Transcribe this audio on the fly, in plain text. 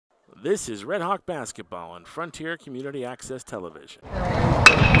This is Red Hawk Basketball on Frontier Community Access Television.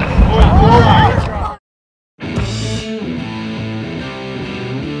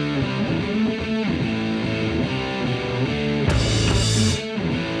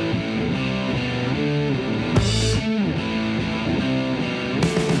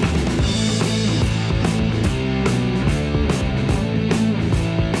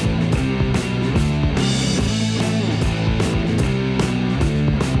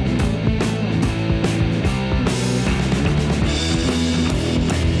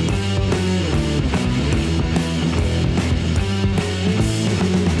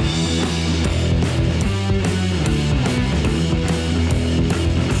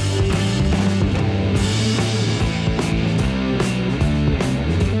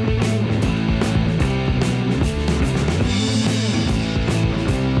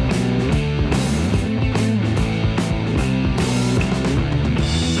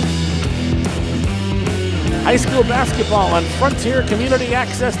 High school basketball on Frontier Community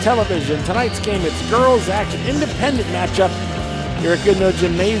Access Television. Tonight's game, it's girls action, independent matchup here at Goodnow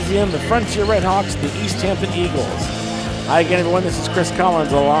Gymnasium. The Frontier Red Hawks, the Easthampton Eagles. Hi again, everyone. This is Chris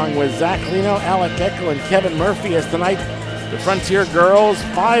Collins along with Zach Lino, Alec Eckel, and Kevin Murphy. As tonight, the Frontier girls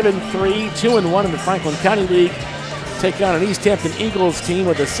 5-3, 2-1 in the Franklin County League, take on an Easthampton Eagles team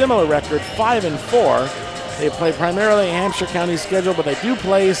with a similar record, 5-4. They play primarily a Hampshire County schedule, but they do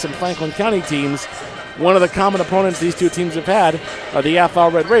play some Franklin County teams. One of the common opponents these two teams have had are the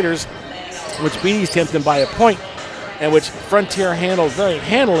Athol Red Raiders, which beat Easthampton by a point, and which Frontier handled very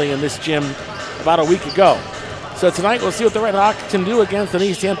handily in this gym about a week ago. So tonight we'll see what the Red Hawks can do against an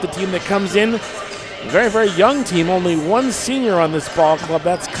Easthampton team that comes in, a very, very young team, only one senior on this ball club.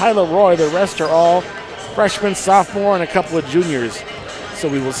 That's Kyla Roy. The rest are all freshmen, sophomore, and a couple of juniors. So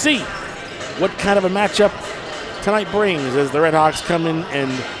we will see what kind of a matchup tonight brings as the Red Hawks come in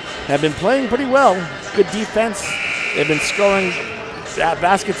and have been playing pretty well. Good defense. They've been scoring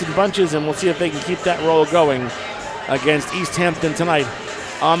baskets in bunches, and we'll see if they can keep that roll going against Easthampton tonight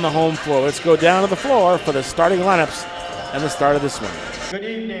on the home floor. Let's go down to the floor for the starting lineups and the start of this one. Good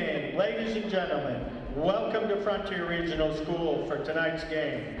evening, ladies and gentlemen. Welcome to Frontier Regional School for tonight's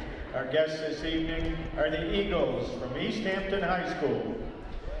game. Our guests this evening are the Eagles from Easthampton High School.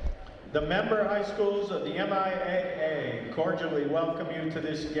 The member high schools of the MIAA cordially welcome you to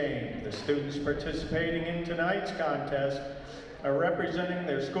this game. The students participating in tonight's contest are representing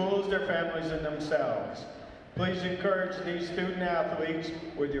their schools, their families, and themselves. Please encourage these student athletes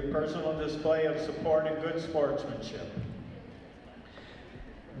with your personal display of support and good sportsmanship.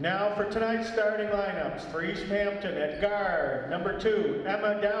 Now for tonight's starting lineups. For Easthampton at guard, number 2,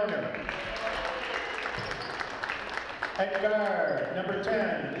 Emma Downer. At guard, number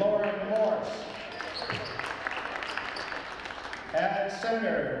 10, Lauren Morse. At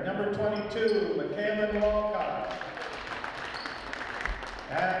center, number 22, Michaela Walcott.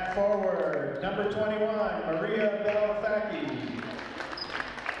 At forward, number 21, Maria Belfacchi.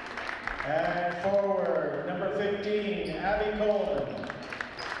 At forward, number 15, Abby Coleman.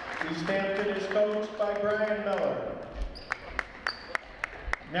 Easthampton is coached by Brian Miller.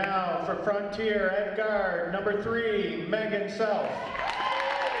 Now for Frontier at guard, number 3, Megan Self.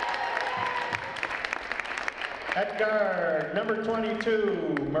 At guard, number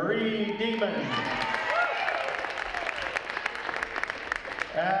 22, Marie Demon.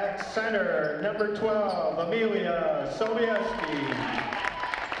 At center, number 12, Amelia Sobieski.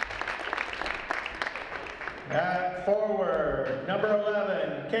 At forward, number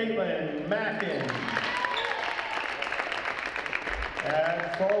 11, Caitlin Mackin.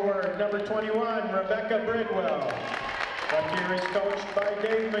 At forward, number 21, Rebecca Bridwell. Frontier is coached by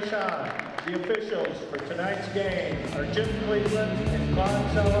Dave Michon. The officials for tonight's game are Jim Cleveland and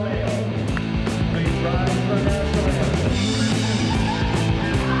Claude Salameo. Please rise for national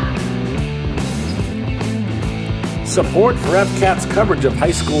anthem. Support for FCAT's coverage of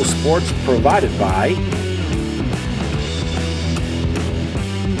high school sports provided by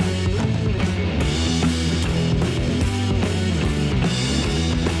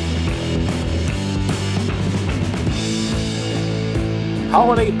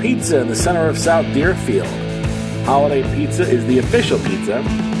Holiday Pizza in the center of South Deerfield. Holiday Pizza is the official pizza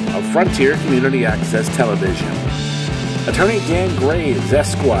of Frontier Community Access Television. Attorney Dan Graves,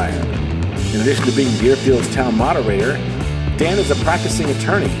 Esquire. In addition to being Deerfield's town moderator, Dan is a practicing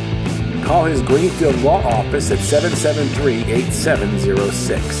attorney. Call his Greenfield Law Office at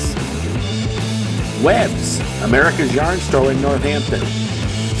 773-8706. Webb's, America's Yarn Store in Northampton.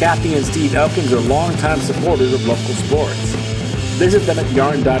 Kathy and Steve Elkins are longtime supporters of local sports. Visit them at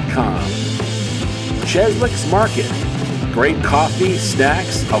yarn.com. Cheslick's Market. Great coffee,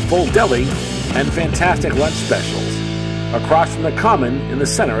 snacks, a full deli, and fantastic lunch specials across from the Common in the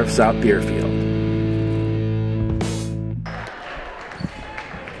center of South Deerfield.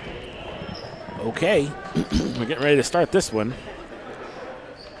 Okay, we're getting ready to start this one.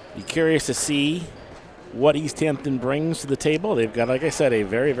 Be curious to see what Easthampton brings to the table. They've got, like I said, a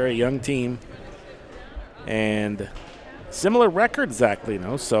very, very young team and similar records, actually,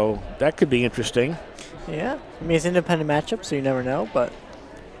 so that could be interesting. Yeah, I mean, it's an independent matchup, so you never know, but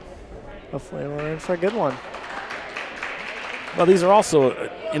hopefully we're in for a good one. Well, these are also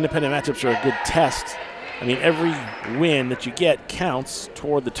independent matchups are a good test. I mean, every win that you get counts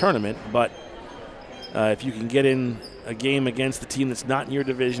toward the tournament, but if you can get in a game against the team that's not in your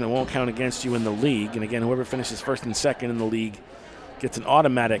division, it won't count against you in the league. And again, whoever finishes first and second in the league gets an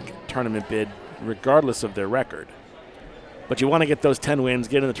automatic tournament bid regardless of their record. But you want to get those 10 wins,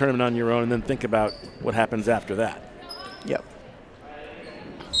 get in the tournament on your own, and then think about what happens after that. Yep.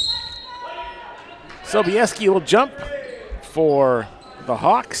 Sobieski will jump for the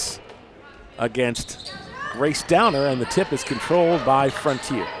Hawks against Grace Downer, and the tip is controlled by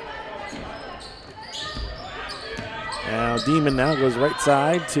Frontier. Now Demon now goes right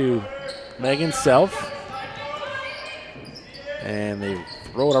side to Megan Self. And they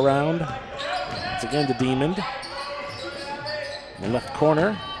throw it around. Once again to Demon. In the left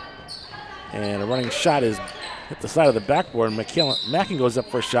corner. And a running shot is hit the side of the backboard. Mackin goes up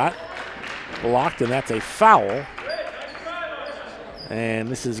for a shot. Blocked, and that's a foul. And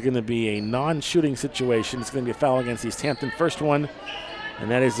this is going to be a non-shooting situation. It's going to be a foul against Easthampton. First one, and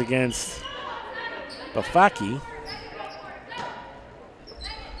that is against Bafaki.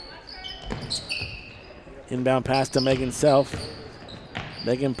 Inbound pass to Megan Self.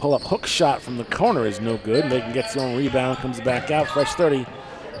 Megan pull-up hook shot from the corner is no good. Megan gets her own rebound, comes back out. Fresh 30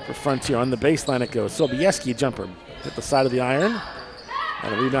 for Frontier. On the baseline it goes. Sobieski jumper hit the side of the iron.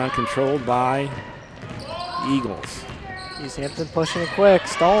 And a rebound controlled by the Eagles. Easthampton pushing it quick.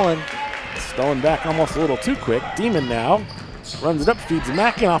 Stolen. Stolen back almost a little too quick. Demon now runs it up, feeds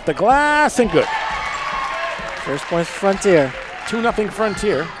Mackin off the glass, and good. First points for Frontier. 2-0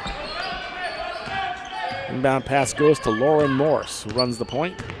 Frontier. Inbound pass goes to Lauren Morse, who runs the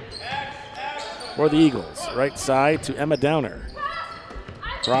point for the Eagles. Right side to Emma Downer.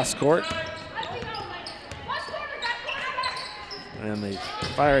 Cross court. And they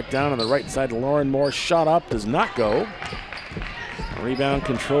fire it down on the right side to Lauren Morse. Shot up, does not go. Rebound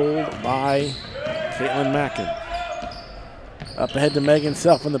controlled by Caitlin Mackin. Up ahead to Megan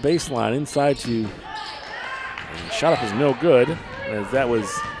Self on the baseline. Inside to, shot up is no good, as that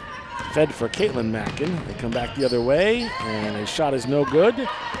was fed for Caitlin Mackin. They come back the other way, and a shot is no good.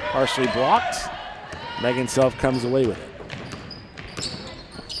 Partially blocked. Megan Self comes away with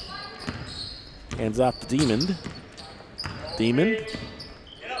it. Hands off to Demon. Demon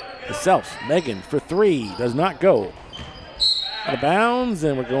to Self. Megan for three. Does not go. Out of bounds,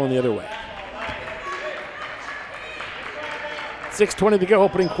 and we're going the other way. 6:20 to go,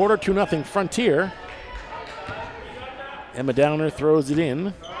 opening quarter, 2-0 Frontier. Emma Downer throws it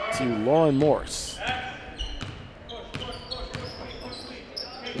in to Lauren Morse.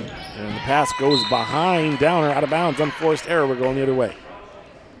 And the pass goes behind Downer, out of bounds, unforced error. We're going the other way.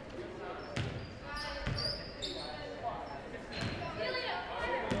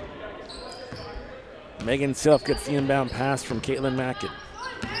 Megan Self gets the inbound pass from Caitlin Mackin.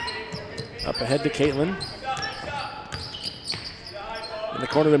 Up ahead to Caitlin. In the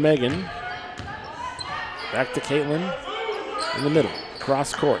corner to Megan. Back to Caitlin. In the middle.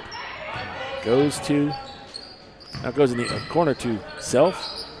 Cross court. Goes to, now goes in the corner to Self.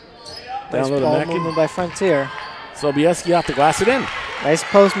 Down low to Mackin. Movement by Frontier. Sobieski off the glass it in. Nice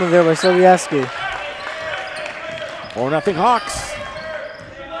post move there by Sobieski. 4-0 Hawks.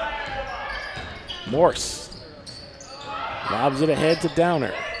 Morse lobs it ahead to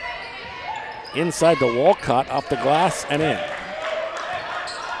Downer. Inside to Walcott, off the glass and in.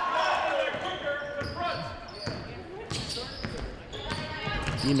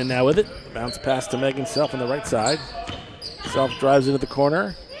 Demon now with it. Bounce pass to Megan Self on the right side. Self drives into the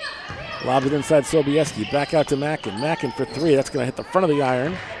corner. Lobs it inside Sobieski. Back out to Mackin. Mackin for three. That's going to hit the front of the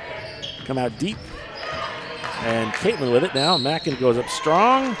iron. Come out deep. And Caitlin with it now. Mackin goes up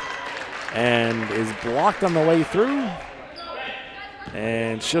strong. And is blocked on the way through.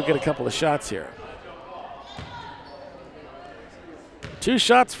 And she'll get a couple of shots here. 2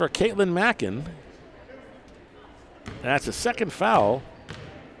 shots for Caitlin Mackin. That's a second foul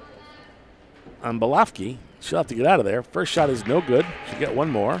on Belofsky. She'll have to get out of there. First shot is no good. She'll get one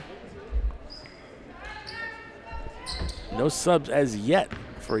more. No subs as yet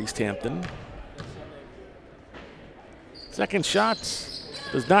for Easthampton. Second shot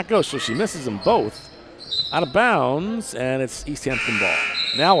does not go, so she misses them both. Out of bounds, and it's Easthampton ball.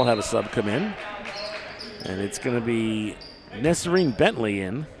 Now we'll have a sub come in, and it's going to be Nesserine Bentley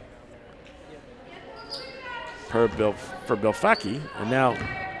in for Bill Faki. And now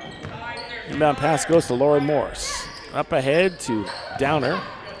inbound pass goes to Lauren Morse. Up ahead to Downer.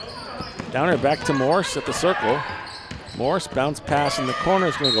 Downer back to Morse at the circle. Morse bounce pass in the corner.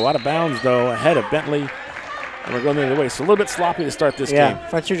 It's going to go out of bounds, though, ahead of Bentley. And we're going the other way. So a little bit sloppy to start this game. Yeah,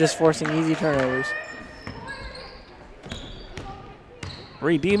 Frontier just forcing easy turnovers.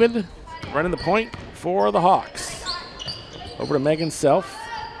 Marie Demon running the point for the Hawks. Over to Megan Self.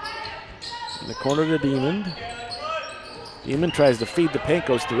 In the corner to Demon. Demon tries to feed the paint,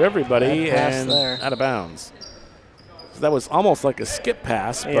 goes through everybody, and out of bounds. So that was almost like a skip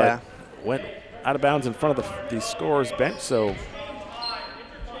pass, but went out of bounds in front of the scorer's bench, so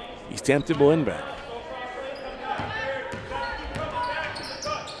Easthampton will inbound.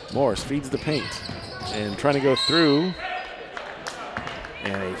 Morris feeds the paint and trying to go through,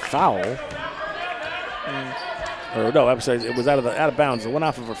 and a foul. Or no, I'm sorry, it was out of bounds. It went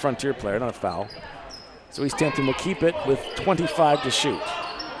off of a Frontier player, not a foul. So Easthampton will keep it with 25 to shoot.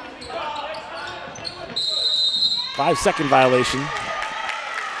 5-second violation.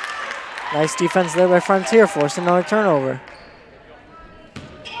 Nice defense there by Frontier, forcing another turnover.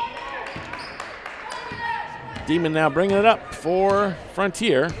 Demon now bringing it up for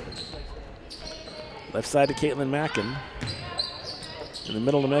Frontier. Left side to Caitlin Mackin. In the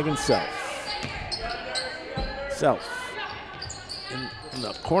middle to Megan Self. Self. In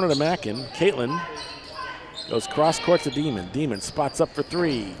the corner to Mackin. Caitlin goes cross court to Demon. Demon spots up for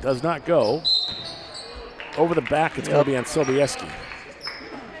three. Does not go. Over the back, it's going to be on Sobieski.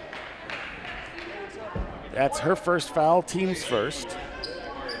 That's her first foul, team's first.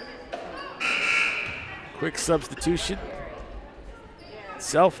 Quick substitution.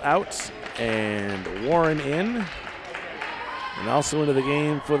 Self out and Warren in. And also into the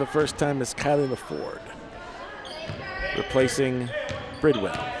game for the first time is Kylie LaFord, replacing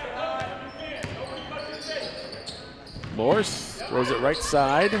Bridwell. Morse throws it right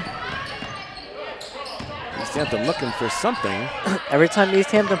side. Easthampton looking for something. Every time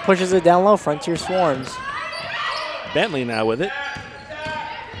Easthampton pushes it down low, Frontier swarms. Bentley now with it.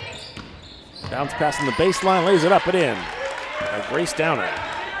 Bounce pass on the baseline, lays it up and in by Grace Downer.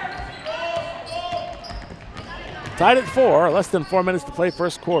 Tied at 4, less than 4 minutes to play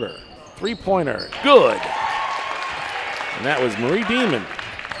first quarter. Three-pointer, good. And that was Marie Demon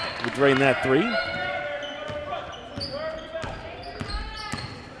who drained that three.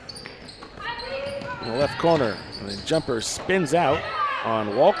 In the left corner, and the jumper spins out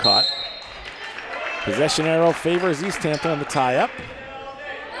on Walcott. Possession arrow favors Easthampton on the tie-up.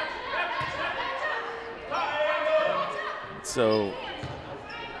 So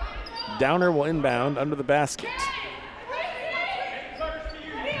Downer will inbound under the basket.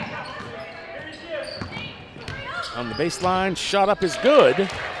 On the baseline, shot up is good,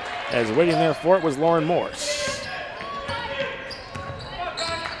 as waiting there for it was Lauren Morse.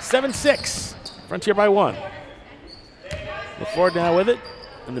 7-6, Frontier by 1. LaFord now with it,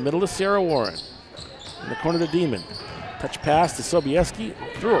 in the middle to Sarah Warren. In the corner to Demon. Touch pass to Sobieski,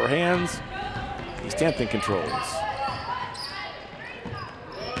 through her hands. Easthampton controls.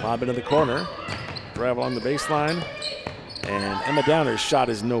 Lob into the corner, drive along the baseline, and Emma Downer's shot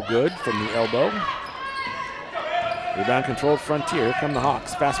is no good from the elbow. Rebound controlled Frontier. Here come the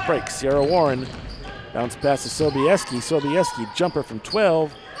Hawks. Fast break. Sierra Warren bounce pass to Sobieski. Sobieski jumper from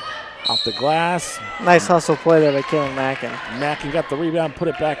 12 off the glass. Nice hustle play there by Caitlin Mackin. Mackin got the rebound, put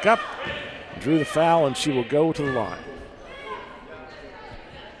it back up, drew the foul, and she will go to the line.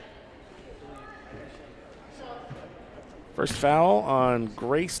 First foul on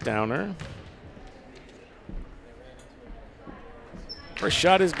Grace Downer. First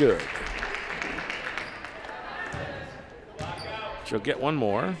shot is good. She'll get one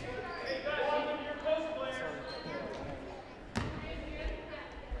more.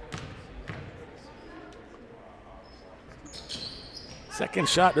 Second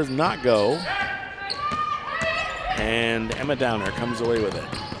shot does not go. And Emma Downer comes away with it.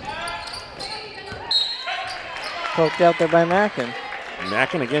 Poked out there by Mackin.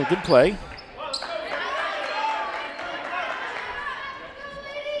 Mackin again, good play.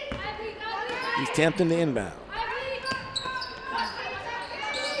 Easthampton to inbound.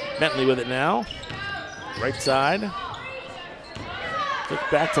 Bentley with it now. Right side. Kick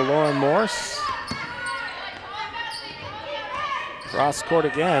back to Lauren Morse. Cross court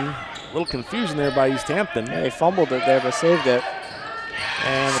again. A little confusion there by Easthampton. Yeah, they fumbled it there, but saved it.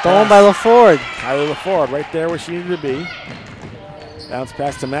 And stolen by LaFord. Kylie LaFord right there where she needed to be. Bounce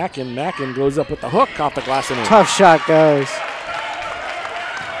pass to Mackin. Mackin goes up with the hook off the glass and in. Tough shot goes.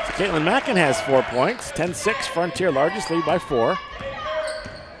 So Caitlin Mackin has 4 points. 10-6, Frontier largest lead by 4.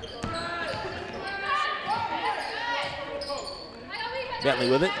 Bentley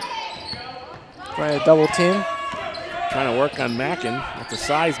with it. Trying to double team. Trying to work on Mackin. That's a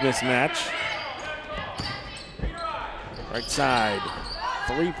size mismatch. Right side.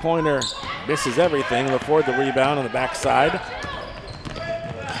 Three-pointer misses everything. LaFord the rebound on the backside.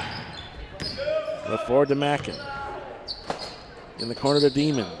 LaFord to Mackin. In the corner to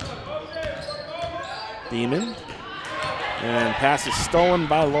Demon. Demon. And pass is stolen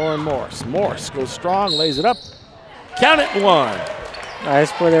by Lauren Morse. Morse goes strong, lays it up. Count it, 1.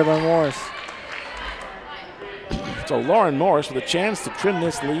 Nice play there by Morse. So Lauren Morse with a chance to trim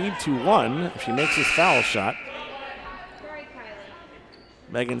this lead to 1 if she makes this foul shot.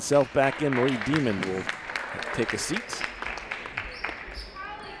 Megan Self back in. Marie Demon will take a seat.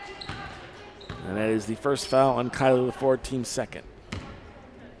 And that is the first foul on Kylie LaFord, team second.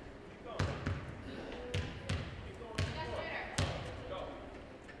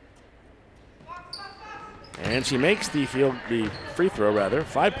 And she makes the free throw rather.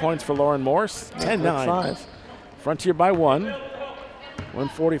 5 points for Lauren Morse. 10-9. Frontier by 1.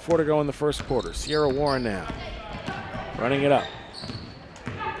 1:44 to go in the first quarter. Sierra Warren now running it up.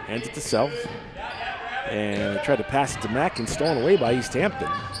 Hands it to Self. And they tried to pass it to Mackin, stolen away by Easthampton.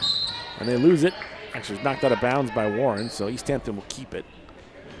 And they lose it. Actually, it's knocked out of bounds by Warren, so Easthampton will keep it.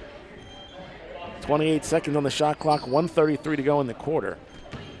 28 seconds on the shot clock, 1:33 to go in the quarter.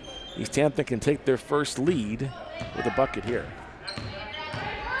 Easthampton can take their first lead with a bucket here.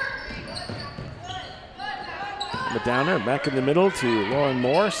 The downer back in the middle to Lauren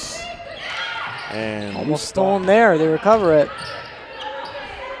Morse. And almost stolen there. They recover it.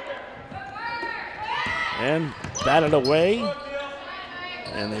 And batted away.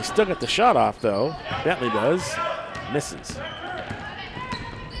 And they still get the shot off, though. Bentley does. Misses.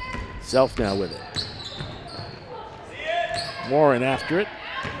 Self now with it. Warren after it.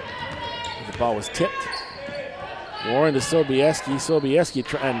 The ball was tipped. Warren to Sobieski. Sobieski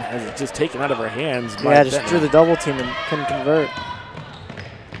has it just taken out of her hands. Yeah, just drew the double team and couldn't convert.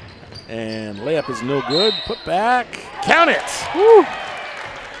 And layup is no good. Put back. Count it. Woo.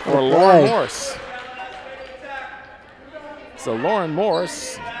 For Lauren Morse. So Lauren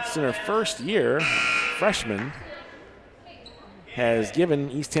Morse, in her first year, freshman, has given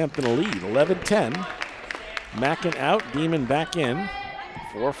Easthampton a lead, 11-10. Mackin out, Demon back in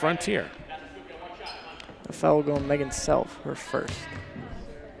for Frontier. The foul going Megan Self, her first.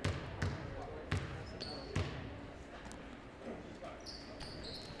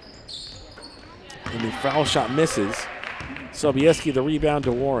 And the foul shot misses. Sobieski the rebound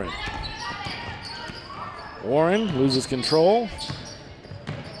to Warren. Warren loses control.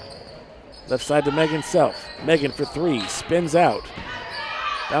 Left side to Megan Self. Megan for 3, spins out.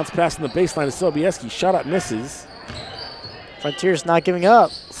 Bounce pass in the baseline to Sobieski. Shot up misses. Frontier's not giving up.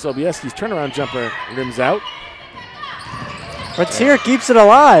 Sobieski's turnaround jumper rims out. Frontier keeps it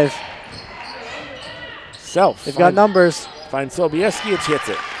alive. Self. They've got numbers. Finds Sobieski, and she hits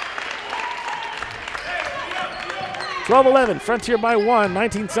it. 12-11, Frontier by 1,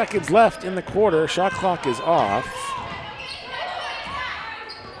 19 seconds left in the quarter. Shot clock is off.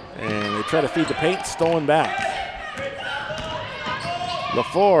 And they try to feed the paint, stolen back.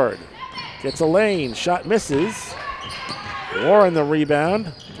 LaFord gets a lane, shot misses. Warren the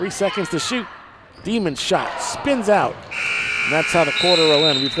rebound, 3 seconds to shoot. Demon shot, spins out. And that's how the quarter will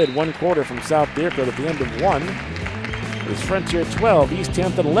end. We played 1 quarter from South Deerfield at the end of 1. It's Frontier 12,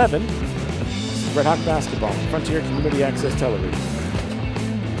 Easthampton 11. Red Hawk Basketball, Frontier Community Access Television.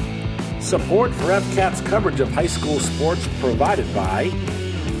 Support for FCAT's coverage of high school sports provided by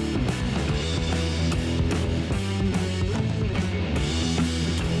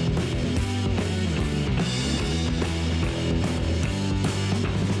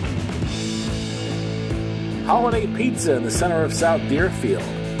Holiday Pizza in the center of South Deerfield.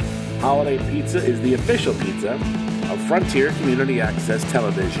 Holiday Pizza is the official pizza of Frontier Community Access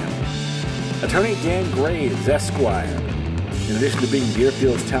Television. Attorney Dan Graves, Esquire. In addition to being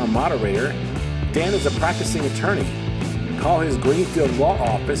Deerfield's town moderator, Dan is a practicing attorney. Call his Greenfield Law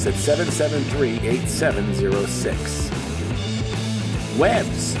Office at 773-8706.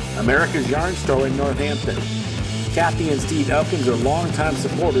 Webb's, America's Yarn Store in Northampton. Kathy and Steve Elkins are longtime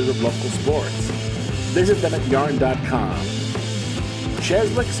supporters of local sports. Visit them at yarn.com.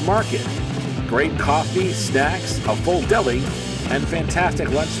 Cheslick's Market. Great coffee, snacks, a full deli, and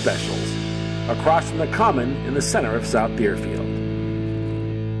fantastic lunch specials. Across from the Common in the center of South Deerfield.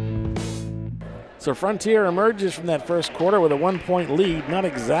 So Frontier emerges from that first quarter with a 1-point lead. Not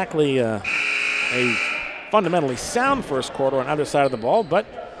exactly a fundamentally sound first quarter on either side of the ball, but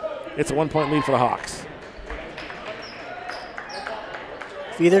it's a 1-point lead for the Hawks.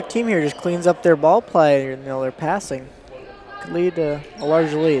 If either team here just cleans up their ball play, you know, their passing, could lead to a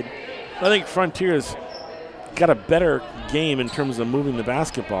large lead. I think Frontier's got a better game in terms of moving the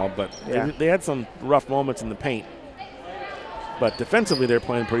basketball, but they had some rough moments in the paint. But defensively, they're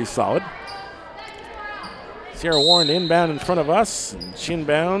playing pretty solid. Sierra Warren inbound in front of us. And she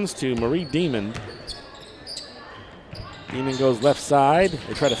inbounds to Marie Demon. Demon goes left side.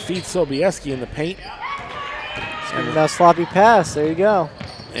 They try to feed Sobieski in the paint. And a sloppy pass. There you go.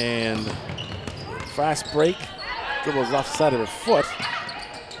 And fast break. Dribbles off the side of her foot.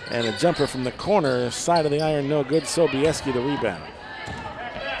 And a jumper from the corner, side of the iron, no good. Sobieski the rebound.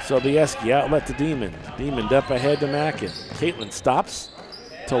 Sobieski outlet to Demon. Demon up ahead to Mackin. Caitlin stops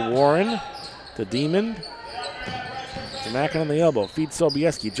to Warren, to Demon. To Mackin on the elbow. Feed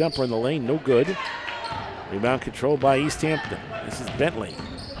Sobieski. Jumper in the lane, no good. Rebound controlled by Easthampton. This is Bentley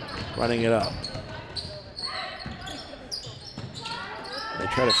running it up. They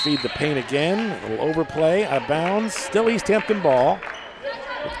try to feed the paint again. A little overplay, out of bounds. Still Easthampton ball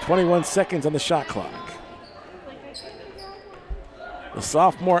with 21 seconds on the shot clock. The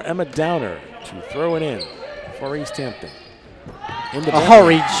sophomore Emma Downer to throw it in for Easthampton. Oh,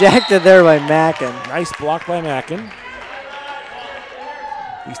 rejected there by Mackin. Nice block by Mackin.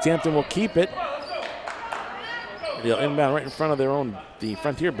 Easthampton will keep it. They'll inbound right in front of the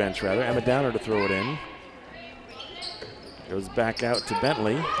Frontier bench, rather. Emma Downer to throw it in. Goes back out to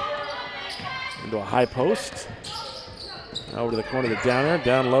Bentley. Into a high post. Over to the corner to Downer.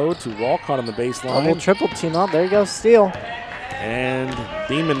 Down low to Walcott on the baseline. Double triple team out. There you go, steal. And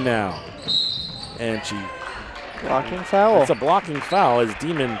Demon now. And she... Blocking foul. That's a blocking foul as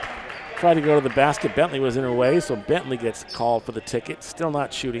Demon tried to go to the basket. Bentley was in her way, so Bentley gets called for the ticket. Still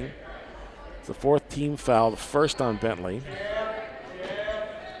not shooting. It's the fourth team foul, the first on Bentley.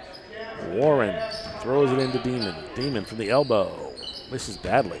 Warren throws it into Demon. Demon from the elbow. Misses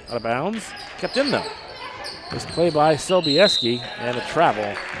badly. Out of bounds. Kept in though. This play by Sobieski and a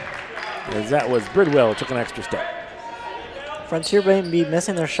travel. As that was Bridwell took an extra step. Frontier may be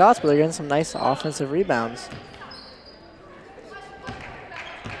missing their shots, but they're getting some nice offensive rebounds.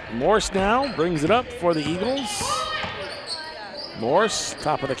 Morse now brings it up for the Eagles. Morse,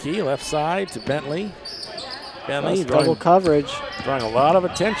 top of the key, left side to Bentley. Bentley double coverage. Drawing a lot of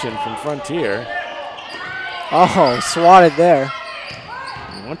attention from Frontier. Oh, swatted there.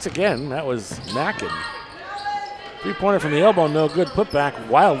 And once again, that was Mackin. Three-pointer from the elbow, no good. Putback,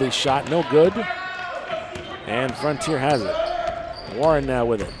 wildly shot, no good. And Frontier has it. Warren now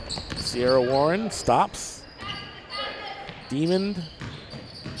with it. Sierra Warren stops. Demon.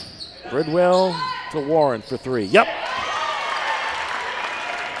 Bridwell to Warren for three. Yep.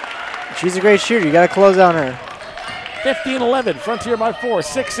 She's a great shooter. You got to close on her. 15-11. Frontier by 4.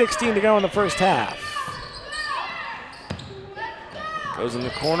 6:16 to go in the first half. Goes in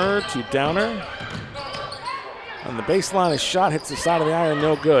the corner to Downer. On the baseline, a shot hits the side of the iron,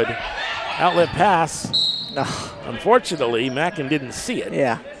 no good. Outlet pass. No. Unfortunately, Mackin didn't see it.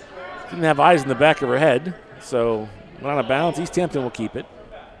 Yeah. Didn't have eyes in the back of her head, so went out of bounds. Easthampton will keep it.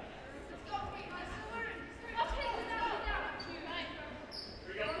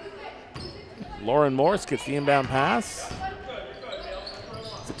 Lauren Morse gets the inbound pass.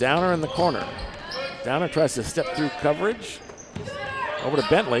 To Downer in the corner. Downer tries to step through coverage. Over to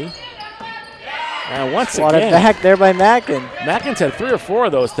Bentley. And once again, back there by Mackin. Mackin's had 3 or 4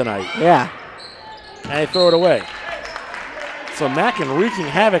 of those tonight. Yeah. And they throw it away. So Mackin wreaking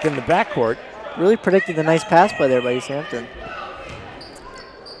havoc in the backcourt. Really predicted the nice pass play there by Easthampton.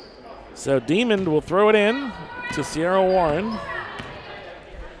 So Demon will throw it in to Sierra Warren.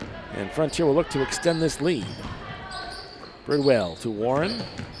 And Frontier will look to extend this lead. Bridwell to Warren.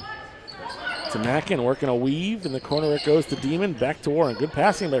 To Mackin, working a weave. In the corner it goes to Demon. Back to Warren. Good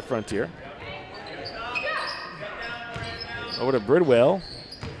passing by Frontier. Over to Bridwell.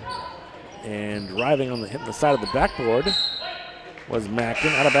 And driving on hitting the side of the backboard was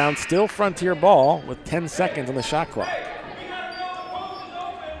Mackin. Out of bounds, still Frontier ball with 10 seconds on the shot clock.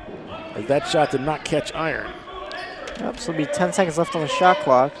 As that shot did not catch iron. Yep, so it'll be 10 seconds left on the shot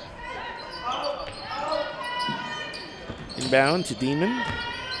clock. Inbound to Demon.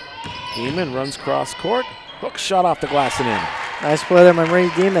 Demon runs cross court. Hook shot off the glass and in. Nice play there by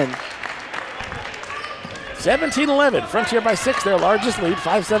Marie Demon. 17-11. Frontier by 6, their largest lead.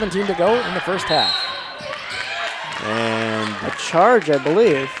 5:17 to go in the first half. And a charge, I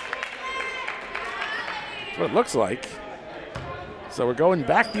believe. That's what it looks like. So we're going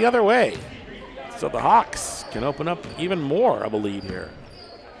back the other way. So the Hawks can open up even more of a lead here.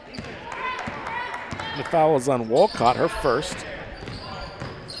 The foul is on Walcott, her first.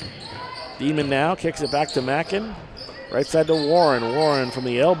 Demon now kicks it back to Mackin. Right side to Warren. Warren from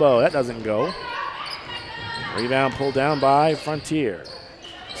the elbow. That doesn't go. Rebound pulled down by Frontier.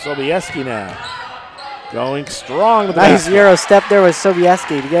 Sobieski now. Going strong to the nice basket. Euro step there with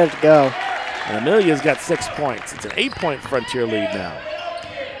Sobieski to get it to go. And Amelia's got 6 points. It's an 8-point Frontier lead now.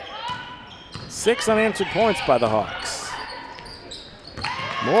 6 unanswered points by the Hawks.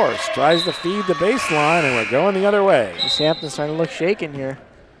 Morse tries to feed the baseline, and we're going the other way. Easthampton's starting to look shaken here.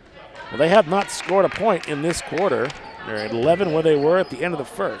 Well, they have not scored a point in this quarter. They're at 11 where they were at the end of the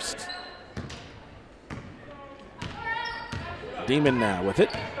first. Demon now with it.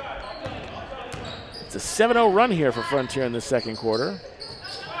 It's a 7-0 run here for Frontier in the second quarter.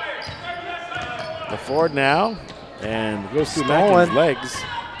 The forward now, and goes through Mackin's legs.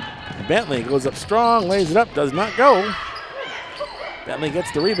 Bentley goes up strong, lays it up, does not go. Bentley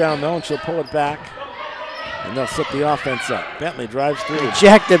gets the rebound though, and she'll pull it back. And they'll set the offense up. Bentley drives through.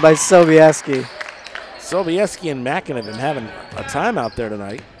 Rejected by Sobieski. Sobieski and Mackin have been having a time out there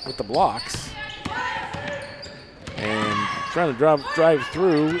tonight with the blocks. And trying to drive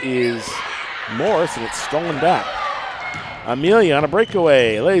through is Morris, and it's stolen back. Amelia on a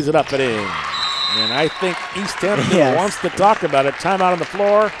breakaway, lays it up and in. And I think Easthampton wants to talk about it. Timeout on the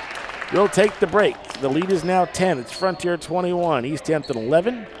floor. We'll take the break. The lead is now 10. It's Frontier 21, Easthampton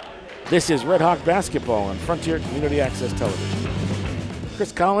 11. This is Red Hawk basketball on Frontier Community Access Television.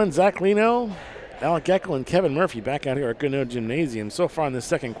 Chris Collins, Zach Lino, Alec Eckel, and Kevin Murphy back out here at Goodnoe Gymnasium. So far in the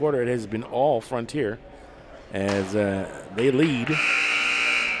second quarter, it has been all Frontier as they lead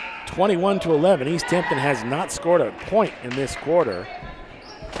 21-11. Easthampton has not scored a point in this quarter.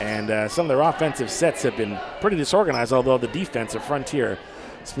 And some of their offensive sets have been pretty disorganized, although the defense of Frontier,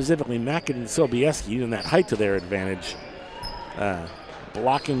 specifically Mackin and Sobieski, using that height to their advantage,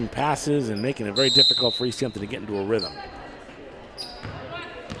 blocking passes and making it very difficult for Easthampton to get into a rhythm.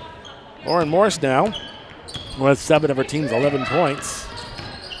 Lauren Morris now with 7 of her team's 11 points.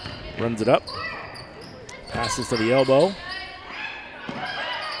 Runs it up. Passes to the elbow.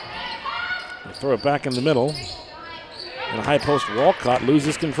 They throw it back in the middle. And a high post Walcott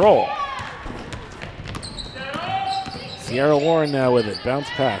loses control. Sierra Warren now with it. Bounce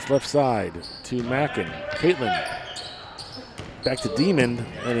pass left side to Mackin. Caitlin back to Demon,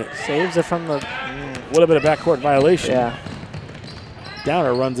 and it saves it from the little bit of backcourt violation. Yeah.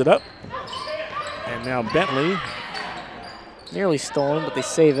 Downer runs it up. And now Bentley. Nearly stolen, but they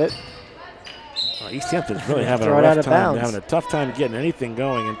save it. Easthampton's really having a tough time getting anything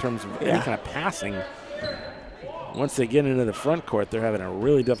going in terms of any kind of passing. Once they get into the front court, they're having a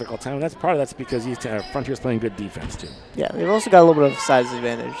really difficult time. And that's because Frontier's playing good defense too. Yeah, they've also got a little bit of size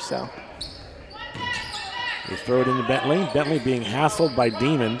advantage. So they throw it into Bentley. Bentley being hassled by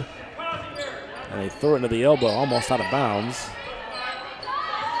Demon, and they throw it into the elbow, almost out of bounds.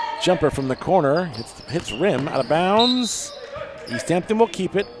 Jumper from the corner hits rim, out of bounds. Easthampton will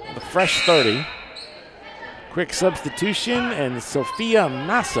keep it. The fresh 30. Quick substitution, and Sophia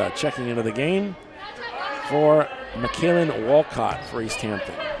Massa checking into the game for Michaelin Walcott for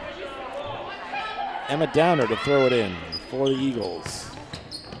Easthampton. Emma Downer to throw it in for the Eagles.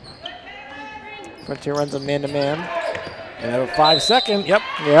 Frontier runs a man-to-man. And a 5-second, yep.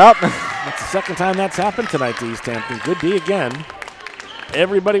 That's the second time that's happened tonight to Easthampton. Good D again.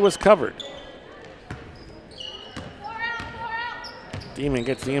 Everybody was covered. Demon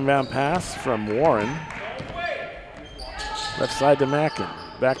gets the inbound pass from Warren. Left side to Mackin.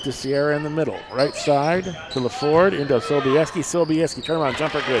 Back to Sierra in the middle. Right side to LaFord into Sobieski. Sobieski, turnaround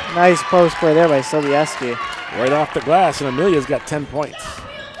jumper, good. Nice post play there by Sobieski. Right off the glass, and Amelia's got 10 points.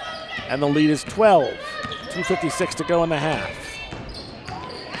 And the lead is 12. 2:56 to go in the half.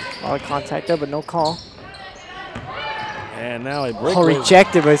 A lot of contact there, but no call. And now a break. Oh,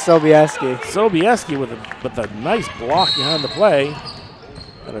 rejected by Sobieski. Sobieski with a nice block behind the play.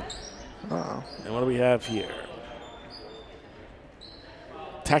 And what do we have here?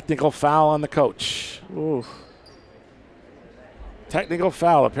 Technical foul on the coach. Ooh. Technical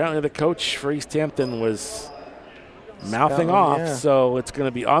foul. Apparently the coach for Easthampton was mouthing off, so it's going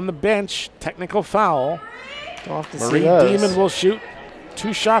to be on the bench. Technical foul. Marie Demon will shoot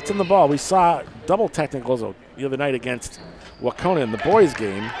 2 shots on the ball. We saw double technicals the other night against Wacona in the boys'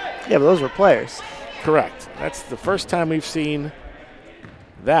 game. Yeah, but those were players. Correct. That's the first time we've seen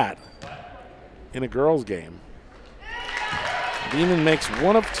that in a girls' game. Demon makes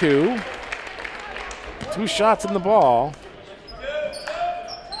 1 of 2. 2 shots in the ball.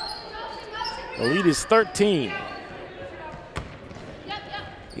 The lead is 13.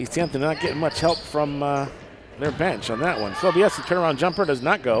 Easthampton not getting much help from their bench on that one. Sobieski turnaround jumper does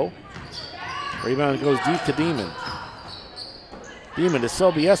not go. Rebound goes deep to Demon. Demon to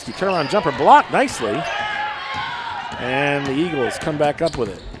Sobieski, turnaround jumper blocked nicely. And the Eagles come back up with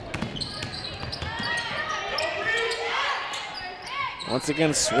it. Once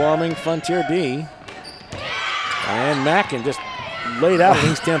again, swarming Frontier D. And Mackin just laid out an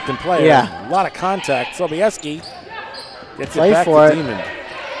Easthampton player. Yeah. A lot of contact. Sobieski gets Play it back for to it. Demon.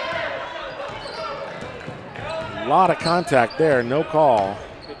 A lot of contact there, no call.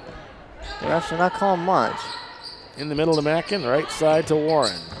 They're actually not calling much. In the middle to Mackin, right side to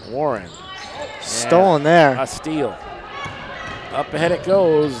Warren. Warren. Stolen there. A steal. Up ahead it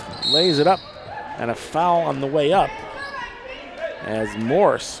goes, lays it up, and a foul on the way up as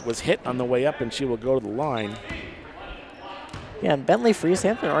Morse was hit on the way up, and she will go to the line. Yeah, and Bentley for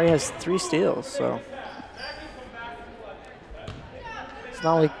Easthampton already has 3 steals, so it's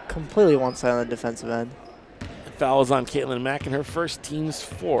not like completely one side on the defensive end. The foul is on Caitlin Mackin, her first, team's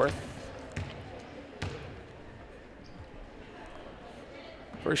 4th.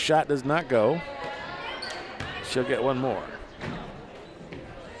 First shot does not go. She'll get one more.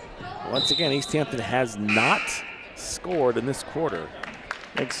 Once again, Easthampton has not scored in this quarter.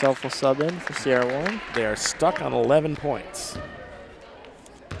 Big Self will sub in for Sierra Warren. They are stuck on 11 points.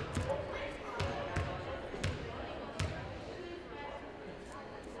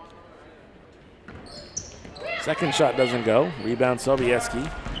 Second shot doesn't go. Rebound Sobieski.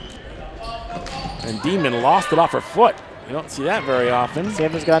 And Demon lost it off her foot. You don't see that very often.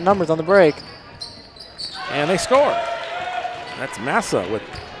 Easthampton's got numbers on the break. And they score. That's Massa with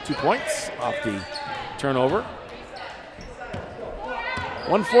 2 points off the turnover.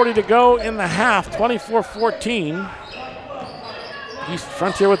 1:40 to go in the half, 24-14. East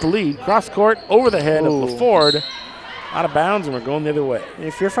Frontier with the lead. Cross court over the head of LaFord. Out of bounds, and we're going the other way. And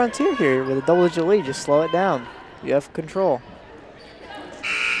if you're Frontier here with a double-digit lead, just slow it down. You have control.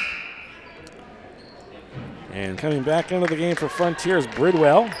 And coming back into the game for Frontier is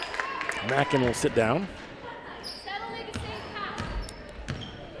Bridwell. Mackin will sit down.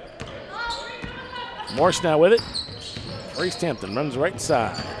 Morse now with it. Easthampton runs right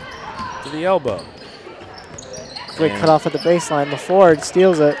side to the elbow. Quick cut off at the baseline. LaFord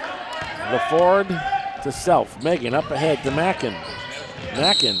steals it. LaFord to Self. Megan up ahead to Mackin.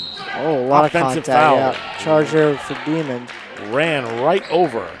 Mackin. Oh, a lot Offensive of contact. foul. Yeah. Charger for Demon. Ran right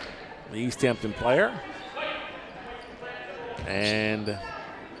over the Easthampton player. And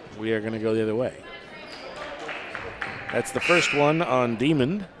we are going to go the other way. That's the first one on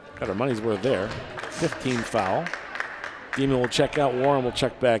Demon. Got our money's worth there. 15 foul. Demon will check out. Warren will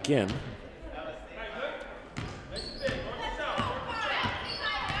check back in.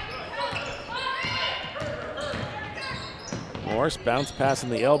 Morse bounce pass in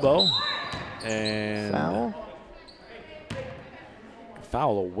the elbow. And Foul?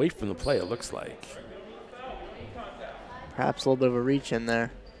 Foul away from the play, it looks like. Perhaps a little bit of a reach in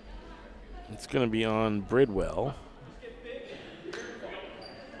there. It's going to be on Bridwell.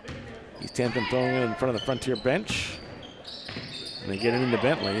 Easthampton throwing it in front of the Frontier bench. And they get it into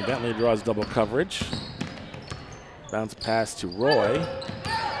Bentley. Bentley draws double coverage. Bounce pass to Roy.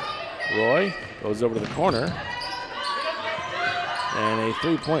 Roy goes over to the corner. And a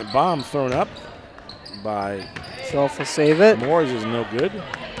three-point bomb thrown up by Self will save it. Moores is no good.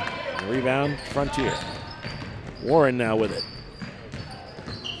 Rebound, Frontier. Warren now with it.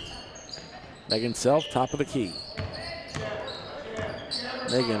 Megan Self, top of the key.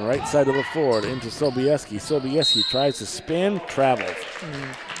 Megan, right side of LaFord into Sobieski. Sobieski tries to spin, travels.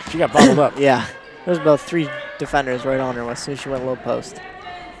 She got bottled up. Yeah, there's about 3 defenders right on her as soon as she went low post.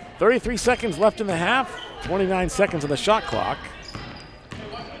 33 seconds left in the half. 29 seconds on the shot clock.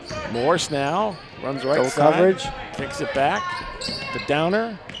 Morse now runs right Double side. coverage. Kicks it back to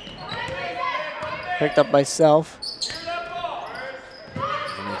Downer. Picked up by Self.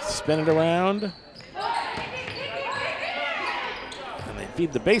 And they spin it around. And they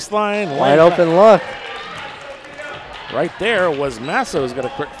feed the baseline. Wide open look. Right there was Massa, who's got a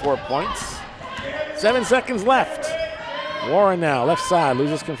quick 4 points. 7 seconds left. Warren now, left side,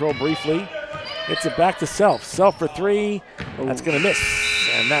 loses control briefly. Hits it back to Self. Self for 3. That's going to miss.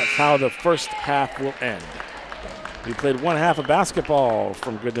 And that's how the first half will end. We played one half of basketball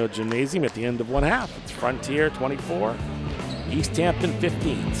from Goodnoe Gymnasium at the end of one half. It's Frontier 24, Easthampton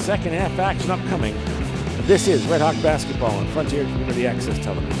 15. Second half action upcoming. This is Red Hawk Basketball on Frontier Community Access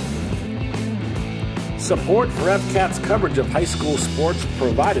Television. Support for FCAT's coverage of high school sports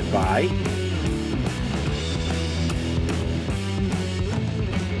provided by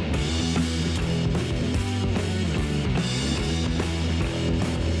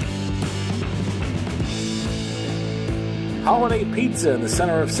Holiday Pizza in the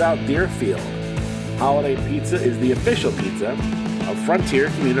center of South Deerfield. Holiday Pizza is the official pizza of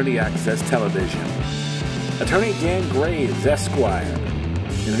Frontier Community Access Television. Attorney Dan Graves, Esquire.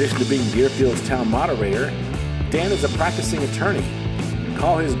 In addition to being Deerfield's town moderator, Dan is a practicing attorney.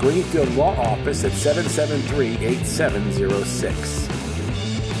 Call his Greenfield Law Office at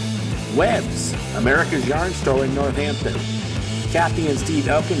 773-8706. Webb's, America's Yarn Store in Northampton. Kathy and Steve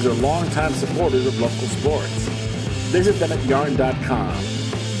Elkins are longtime supporters of local sports. Visit them at yarn.com.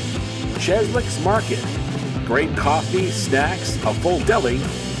 Cheslick's Market. Great coffee, snacks, a full deli,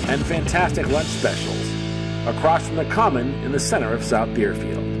 and fantastic lunch specials. Across from the Common in the center of South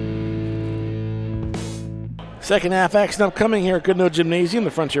Deerfield. Second half action upcoming here at Goodnoe Gymnasium.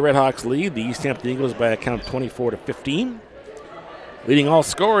 The Frontier Redhawks lead the Easthampton Eagles by a count of 24-15. Leading all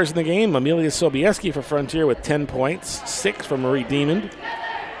scorers in the game, Amelia Sobieski for Frontier with 10 points, 6 for Marie Diamond,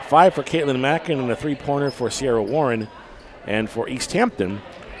 5 for Caitlin Mackin, and a three-pointer for Sierra Warren. And for Easthampton,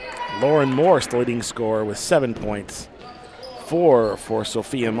 Lauren Morse, the leading scorer, with 7 points, 4 for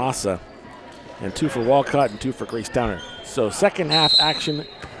Sophia Massa, and 2 for Walcott and 2 for Grace Downer. So second half action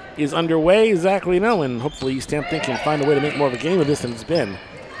is underway, Zach Leno, and hopefully Easthampton can find a way to make more of a game of this than it's been.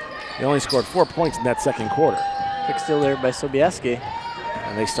 They only scored 4 points in that second quarter. Quick steal there by Sobieski.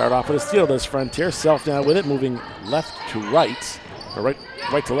 And they start off with a steal, does Frontier. Self now with it, moving left to right, or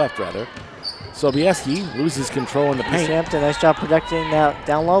right to left, rather. Sobieski loses control in the paint. Easthampton, nice job protecting that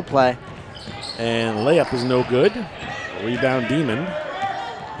down low play. And layup is no good. Rebound Demon.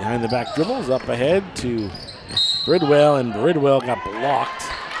 Behind the back dribbles, up ahead to Bridwell, and Bridwell got blocked.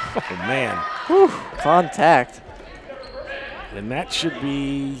 Oh, man. Whew, contact. And that should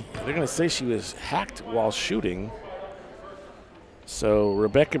be, they're going to say she was hacked while shooting. So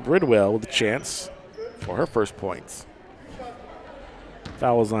Rebecca Bridwell with a chance for her first points.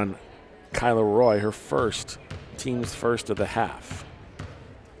 Fouls on Kyla Roy, her first, team's first of the half.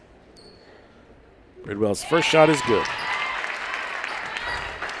 Bridwell's first shot is good.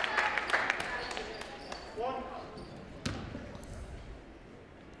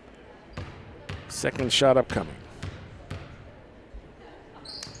 Second shot upcoming.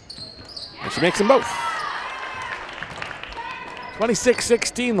 And she makes them both.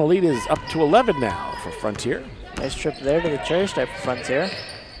 26-16, the lead is up to 11 now for Frontier. Nice trip there to the cherry stripe for Frontier.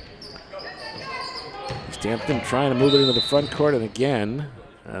 Easthampton trying to move it into the front court, and again,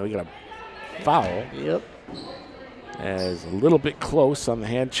 we got a foul. Yep. As a little bit close on the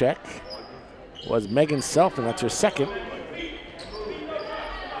hand check was Megan Self, and that's her second.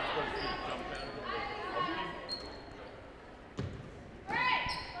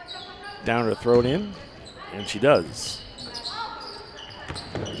 Down to throw it in, and she does.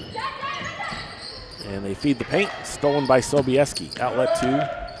 And they feed the paint, stolen by Sobieski. Outlet to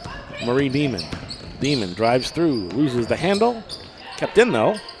Marie Demon. Demon drives through, loses the handle. Kept in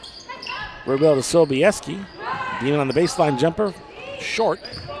though. Bridwell to Sobieski. Demon on the baseline jumper, short.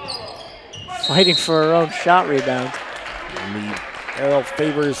 Fighting for her own shot rebound. And the arrow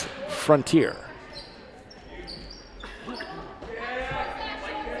favors Frontier.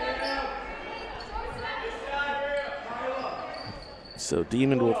 So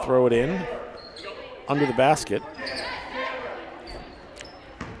Demon will throw it in under the basket.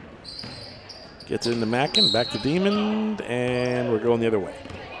 Gets it into Mackin, back to Demon, and we're going the other way.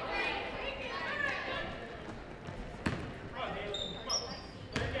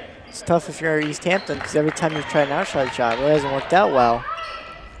 It's tough if you're Easthampton because every time you try an outside shot, it really hasn't worked out well.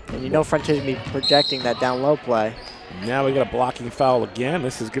 And you know Frontier's going to be projecting that down low play. Now we got a blocking foul again.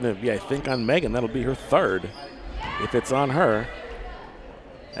 This is going to be, I think, on Megan. That'll be her third if it's on her.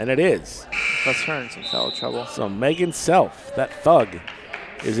 And it is. Plus her in some foul trouble. So Megan Self, that thug,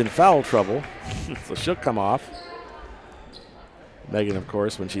 is in foul trouble. So she'll come off. Megan, of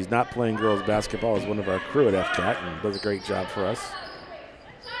course, when she's not playing girls basketball, is one of our crew at FCAT and does a great job for us.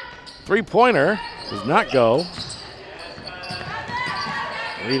 Three-pointer does not go.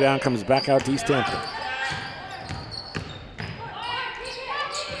 Rebound comes back out to Easthampton.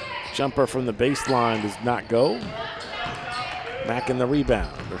 Jumper from the baseline does not go. Mackin the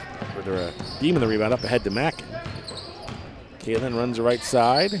rebound, or Demon the rebound up ahead to Mackin. Caitlin runs the right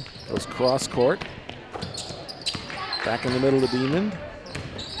side, goes cross court. Back in the middle to Demon.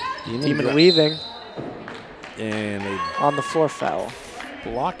 Demon weaving. And a on the floor foul.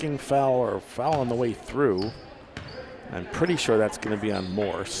 Blocking foul or foul on the way through. I'm pretty sure that's going to be on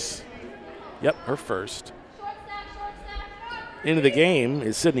Morse. Yep, her first. Into the game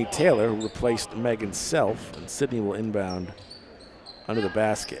is Sydney Taylor, who replaced Megan Self, and Sydney will inbound under the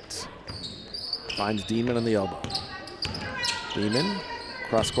basket. Finds Demon on the elbow. Demon,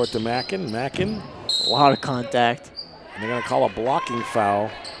 cross court to Mackin. Mackin. A lot of contact. And they're going to call a blocking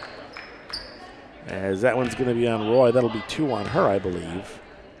foul, as that one's going to be on Roy. That'll be 2 on her, I believe.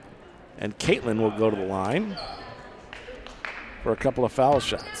 And Caitlin will go to the line for a couple of foul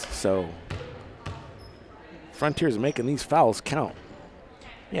shots. So Frontier's making these fouls count.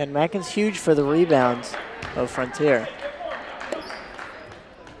 Yeah, and Mackin's huge for the rebounds of Frontier.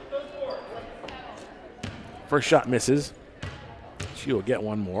 First shot misses. She will get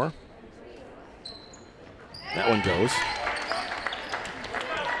one more. That one goes.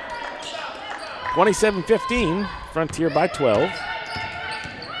 27-15, Frontier by 12.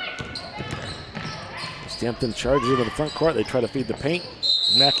 Easthampton charges into the front court. They try to feed the paint.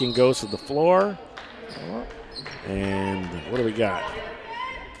 Mackin goes to the floor. And what do we got?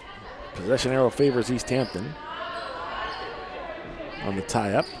 Possession arrow favors Easthampton on the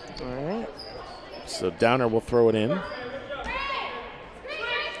tie-up. All right. So Downer will throw it in.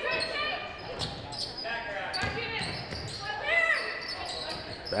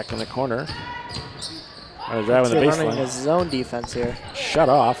 Back in the corner. Driving the baseline. Running his zone defense here. Shut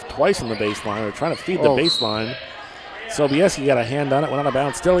off twice on the baseline. They're trying to feed the baseline. Sobieski got a hand on it, went out of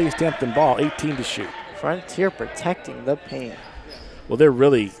bounds. Still Easthampton ball, 18 to shoot. Frontier protecting the paint. Well,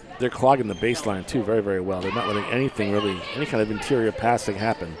 they're clogging the baseline too very, very well. They're not letting anything really, any kind of interior passing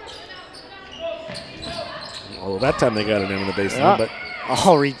happen. Well, that time they got it in the baseline, but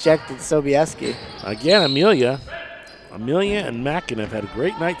all rejected Sobieski. Again, Amelia and Mackin have had a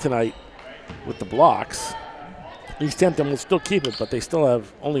great night tonight with the blocks. Easthampton will still keep it, but they still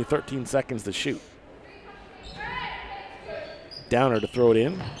have only 13 seconds to shoot. Downer to throw it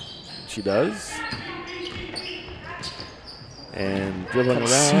in. She does. And dribbling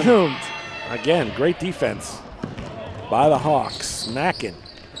around. Again, great defense by the Hawks. Mackin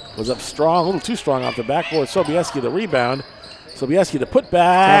was up strong, a little too strong off the backboard. Sobieski the rebound. Sobieski the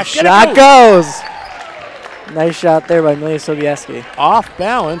putback. Shot goes. Nice shot there by Amelia Sobieski. Off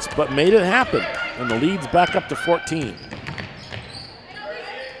balance, but made it happen. And the lead's back up to 14.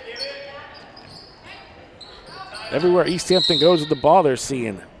 Everywhere Easthampton goes with the ball, they're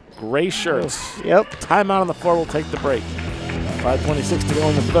seeing gray shirts. Yep. Timeout on the floor will take the break. 5:26 to go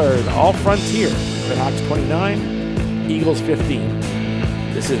in the third. All Frontier. Red Hawks 29, Eagles 15.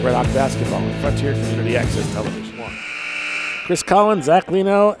 This is Red Hawk basketball on Frontier Community Access Television 1. Chris Collins, Zach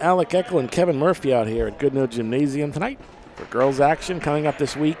Lino, Alec Eckel, and Kevin Murphy out here at Goodnoe Gymnasium tonight for girls action coming up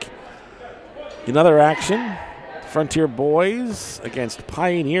this week. In other action, Frontier boys against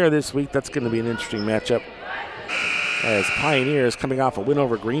Pioneer this week. That's going to be an interesting matchup, as Pioneer is coming off a win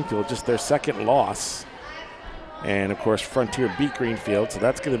over Greenfield, just their second loss. And, of course, Frontier beat Greenfield, so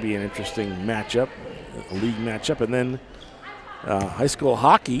that's going to be an interesting matchup, a league matchup. And then high school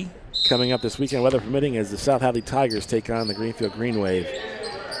hockey coming up this weekend, weather permitting, as the South Hadley Tigers take on the Greenfield Green Wave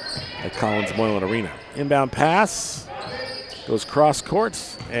at Collins Moylan Arena. Inbound pass goes cross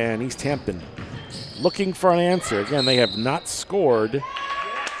courts, and Easthampton looking for an answer. Again, they have not scored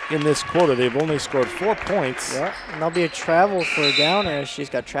in this quarter. They've only scored 4 points. Yeah, and that'll be a travel for Downer as she's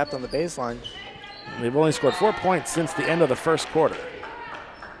got trapped on the baseline. They've only scored 4 points since the end of the first quarter.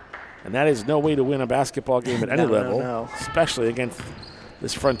 And that is no way to win a basketball game at any level, especially against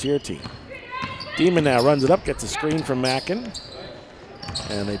this Frontier team. Demon now runs it up, gets a screen from Mackin.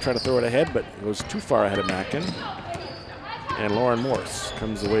 And they try to throw it ahead, but it goes too far ahead of Mackin. And Lauren Morse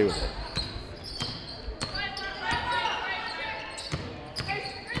comes away with it.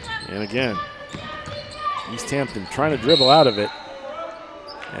 And again, Easthampton trying to dribble out of it.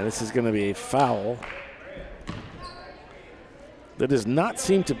 And this is going to be a foul. There does not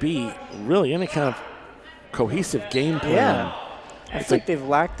seem to be really any kind of cohesive game plan. Yeah. I think they've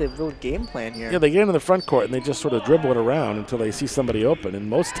lacked a real game plan here. Yeah, they get into the front court and they just sort of dribble it around until they see somebody open. And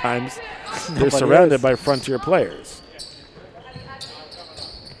most times they're surrounded by Frontier players.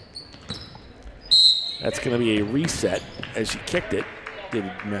 That's going to be a reset as she kicked it, did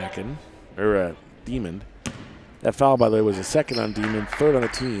Mackin, or Demon. That foul, by the way, was a second on Demon, third on the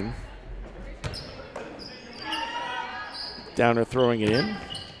team. Downer throwing it in.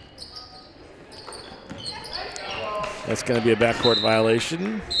 That's going to be a backcourt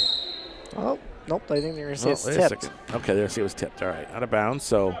violation. Oh, nope, I think they're going to say it's tipped. Okay, they're going to say it was tipped. All right, out of bounds.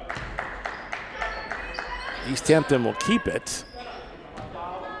 So Easthampton will keep it.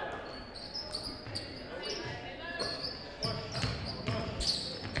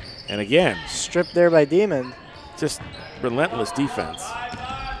 And again, stripped there by Demon. Just relentless defense.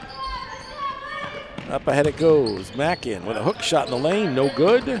 Up ahead it goes. Mackin with a hook shot in the lane, no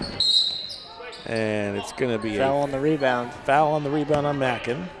good. And it's going to be foul on the rebound. Foul on the rebound on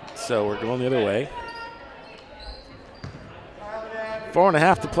Mackin. So we're going the other way.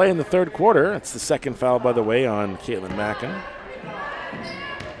 4.5 to play in the third quarter. That's the second foul, by the way, on Caitlin Mackin.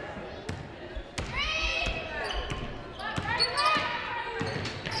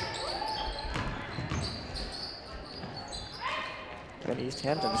 And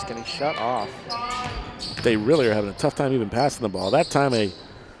Easthampton is getting shut off. They really are having a tough time even passing the ball. That time a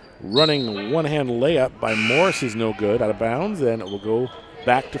running one-hand layup by Morris is no good, out of bounds, and it will go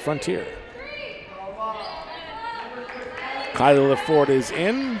back to Frontier. Kylie LaFord is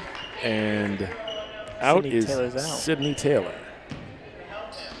in, and out is Sydney Taylor.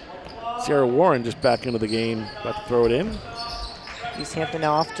 Sarah Warren just back into the game, about to throw it in. Easthampton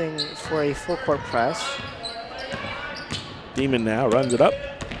now opting for a full court press. Demon now runs it up.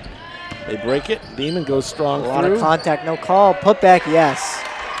 They break it. Demon goes strong through. A lot of contact, no call. Putback, yes.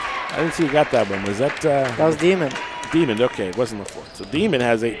 I didn't see you got that one. Was that? That was Demon. Demon, okay, it wasn't LaFord. So Demon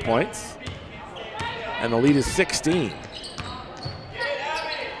has 8 points, and the lead is 16.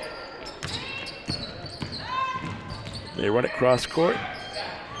 They run it cross court,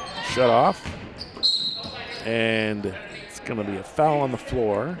 shut off, and it's going to be a foul on the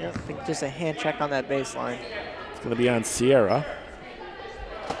floor. Yeah, I think just a hand check on that baseline. It's going to be on Sierra.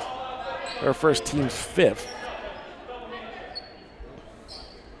 Her first, team's 5th.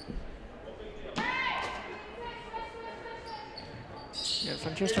 Yeah,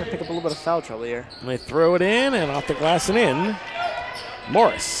 Frontier's trying to pick up a little bit of foul trouble here. And they throw it in, and off the glass and in.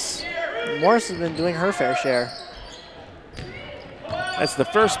 Morris. Morris has been doing her fair share. That's the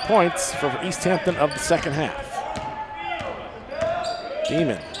first points for Easthampton of the second half.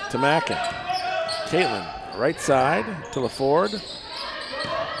 Demon to Mackin. Caitlin, right side to LaFord.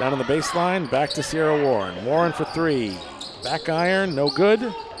 Down on the baseline, back to Sierra Warren. Warren for 3. Back iron, no good.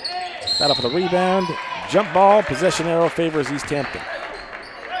 Battle for the rebound. Jump ball, possession arrow favors Easthampton.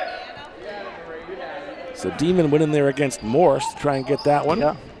 So Demon went in there against Morse to try and get that one.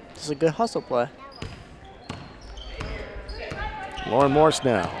 Yeah, this is a good hustle play. Lauren Morse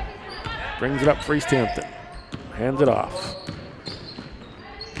now brings it up for Easthampton. Hands it off.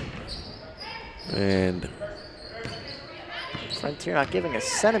 And Frontier not giving a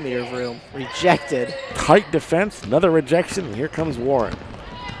centimeter of room. Rejected. Tight defense, another rejection, and here comes Warren.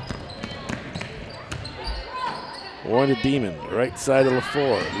 Warren to Demon, right side of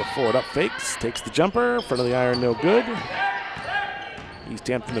LaFord. LaFord up fakes, takes the jumper, front of the iron, no good.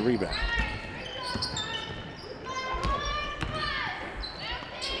 Easthampton the rebound.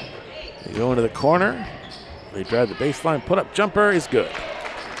 They go into the corner. They drive the baseline, put up jumper is good.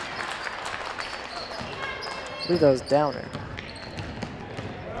 I believe that was Downer.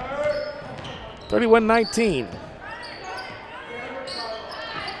 31-19.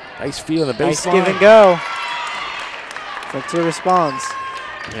 Nice feel on the baseline. Nice give and go. Frontier responds.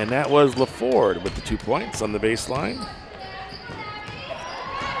 And that was LaFord with the 2 points on the baseline.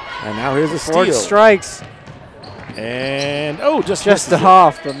 And now here's a steal. LaFord strikes. And, just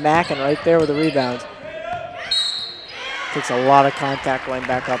off, but Mackin right there with the rebound. Takes a lot of contact going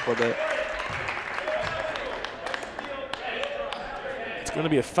back up with it. It's going to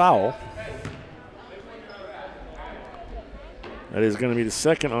be a foul. That is going to be the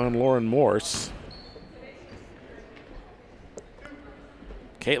second on Lauren Morse.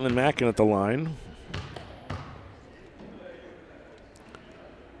 Caitlin Mackin at the line.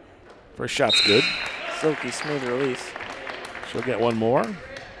 First shot's good. Silky smooth release. She'll get one more.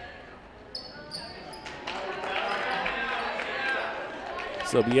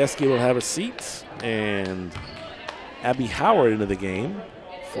 So Bieski will have a seat, and Abby Howard into the game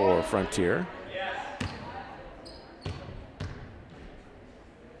for Frontier.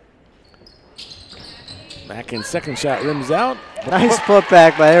 Mackin's second shot rims out. Nice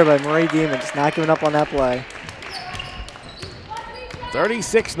putback by there by Marie Demon, just not giving up on that play.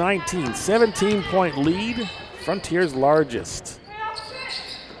 36-19, 17-point lead. Frontier's largest.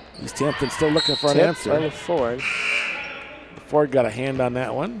 Easthampton still looking for an answer. By LaFord. Ford got a hand on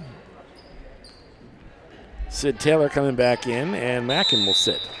that one. Sid Taylor coming back in, and Mackin will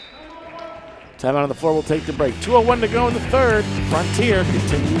sit. Timeout on the floor will take the break. 2:01 to go in the third. Frontier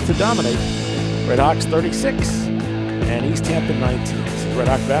continues to dominate. Redhawks 36 and Easthampton 19. This is Red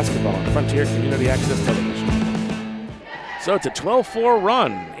Hawk basketball on Frontier Community Access Television. So it's a 12-4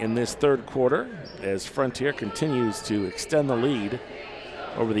 run in this third quarter as Frontier continues to extend the lead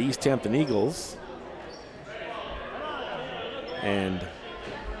over the Easthampton Eagles. And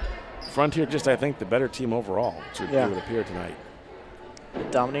Frontier just, I think, the better team overall, it would appear tonight.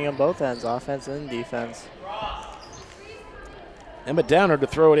 Dominating on both ends, offense and defense. Emma Downer to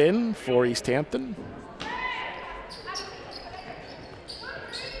throw it in for Easthampton.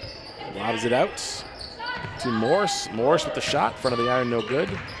 Lobs it out to Morse. Morse with the shot, front of the iron, no good.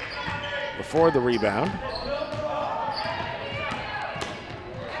 Before the rebound.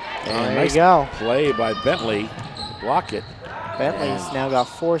 And there nice you go. Play by Bentley to block it. Bentley's now got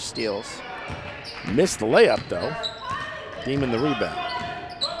 4 steals. Missed the layup, though. Demon the rebound.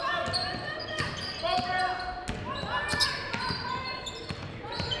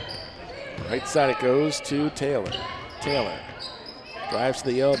 Right side it goes to Taylor. Taylor drives to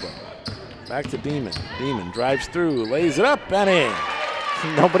the elbow. Back to Demon. Demon drives through, lays it up and in.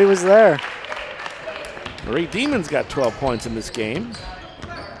 Nobody was there. Marie Demon's got 12 points in this game.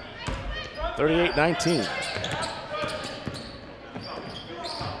 38-19.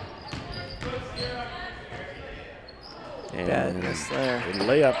 And the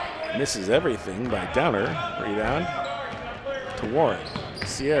layup misses everything by Downer. Rebound to Warren.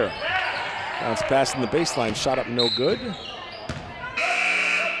 Sierra. Bounce pass in the baseline, shot up no good.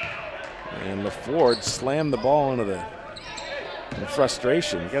 And LaFord slammed the ball into the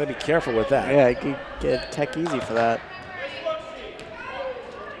frustration. You got to be careful with that. Yeah, you could get Tech easy for that.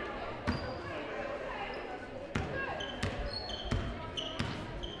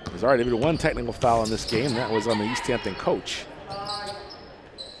 There's already been 1 technical foul in this game. That was on the Easthampton coach.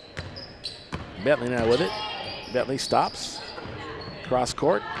 Bentley now with it. Bentley stops. Cross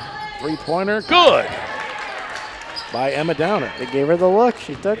court. 3-pointer. Good! By Emma Downer. They gave her the look.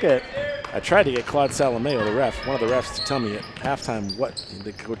 She took it. I tried to get Claude Salameo, the ref, one of the refs, to tell me at halftime what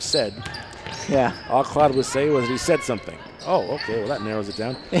the coach said. Yeah. All Claude would say was he said something. Oh, okay, well that narrows it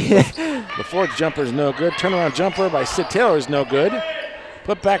down. The fourth jumper is no good. Turnaround jumper by Sid Taylor is no good.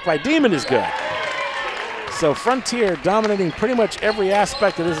 Put back by Demon is good. So Frontier dominating pretty much every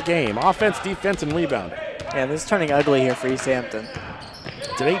aspect of this game. Offense, defense, and rebounding. Yeah, this is turning ugly here for Easthampton.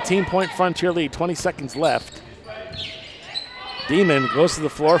 It's an 18-point Frontier lead, 20 seconds left. Demon goes to the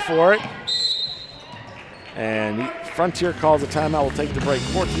floor for it. And Frontier calls a timeout. We'll take the break.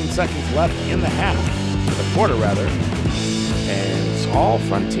 14 seconds left in the half. The quarter, rather. And it's all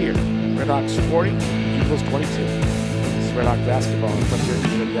Frontier. Redhawks 40, Eagles 22. This is Redhawk basketball on Frontier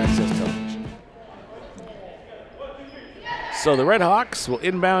Community Access Television. So the Redhawks will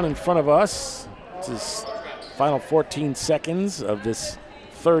inbound in front of us. This is final 14 seconds of this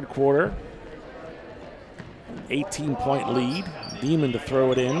third quarter. 18-point lead. Demon to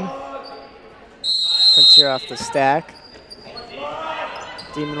throw it in. Frontier off the stack.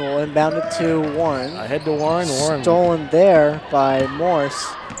 Demon will inbound it to Warren. Ahead to Warren. Warren stolen there by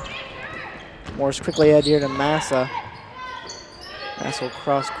Morse. Morse quickly ahead here to Massa. Massa will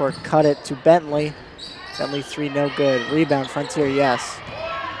cross court, cut it to Bentley. Bentley 3, no good. Rebound, Frontier, yes.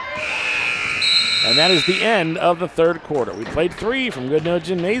 And that is the end of the third quarter. We played 3 from Goodnoe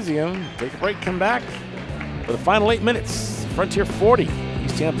Gymnasium. Take a break, come back for the final 8 minutes. Frontier 40,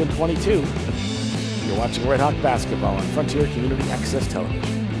 Easthampton 22. You're watching Red Hawk basketball on Frontier Community Access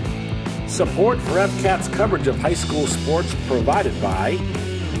Television. Support for FCAT's coverage of high school sports provided by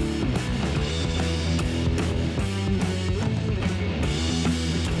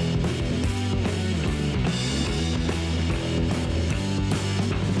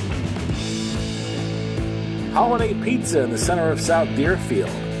Holiday Pizza in the center of South Deerfield.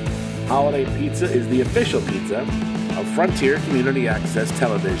 Holiday Pizza is the official pizza of Frontier Community Access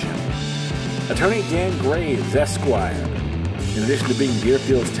Television. Attorney Dan Graves, Esquire. In addition to being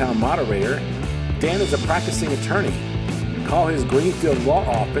Deerfield's town moderator, Dan is a practicing attorney. Call his Greenfield Law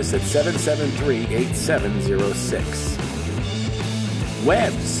Office at 773-8706.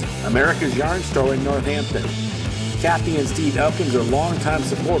 Webb's, America's Yarn Store in Northampton. Kathy and Steve Elkins are longtime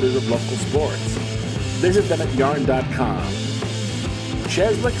supporters of local sports. Visit them at yarn.com.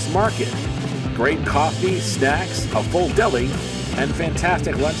 Cheslick's Market. Great coffee, snacks, a full deli, and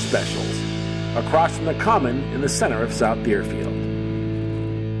fantastic lunch specials. Across from the Common in the center of South Deerfield.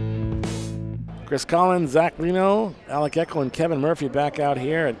 Chris Collins, Zach Leno, Alec Eckel, and Kevin Murphy back out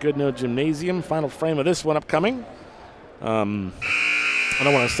here at Goodnoe Gymnasium. Final frame of this one upcoming. I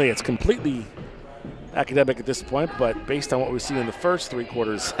don't want to say it's completely academic at this point, but based on what we've seen in the first 3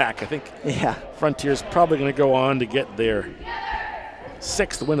 quarters, Zach, I think Frontier's probably going to go on to get their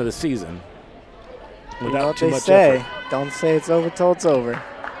 6th win of the season. You know what they say, don't say it's over till it's over.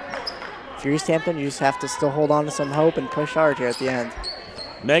 If you're Easthampton, you just have to still hold on to some hope and push hard here at the end.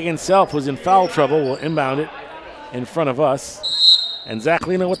 Megan Self, who's in foul trouble, will inbound it in front of us. And Zach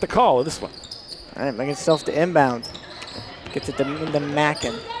Lena with the call of this one. All right, Megan Self to inbound. Gets it to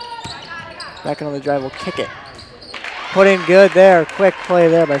Mackin. Mackin on the drive will kick it. Put in good there. Quick play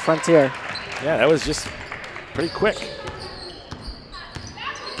there by Frontier. Yeah, that was just pretty quick.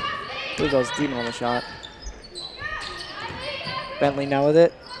 Blue goes deep on the shot. Bentley now with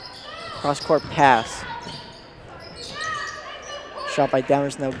it. Cross-court pass. Shot by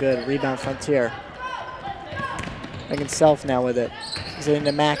Downers, no good. Rebound Frontier. Megan Self now with it. He's it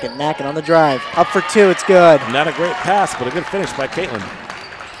into Mackin. Mackin on the drive. Up for two, it's good. Not a great pass, but a good finish by Caitlin.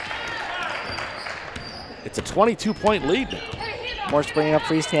 It's a 22-point lead now. Morse bringing up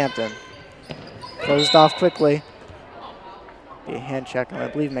for Easthampton. Closed off quickly. Be a hand check on, I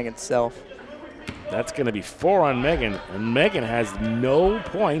believe, Megan Self. That's going to be 4 on Megan, and Megan has no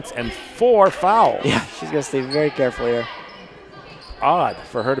points and 4 fouls. Yeah, she's going to stay very careful here. Odd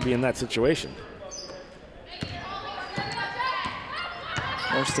for her to be in that situation.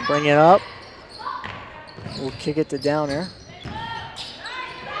 Morse to bring it up. We'll kick it to Downer.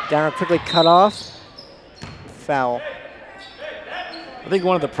 Downer quickly cut off. Foul. I think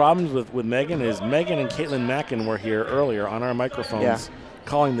one of the problems with Megan is Megan and Caitlin Mackin were here earlier on our microphones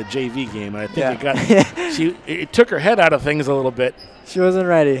calling the JV game, and I think it took her head out of things a little bit. She wasn't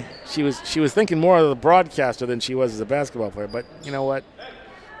ready. She was thinking more of the broadcaster than she was as a basketball player. But you know what?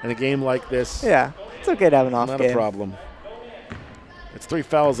 In a game like this, it's okay to have an off game. Not a problem. It's 3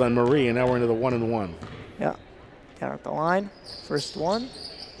 fouls on Marie, and now we're into the 1-and-1. Yeah. Down at the line. First one.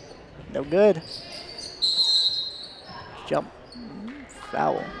 No good. Jump.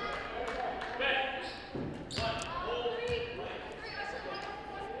 Foul.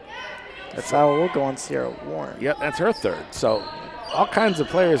 That foul will go on Sierra Warren. Yep, that's her third. So all kinds of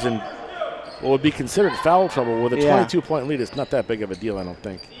players in what would be considered foul trouble with a 22-point lead. It's not that big of a deal, I don't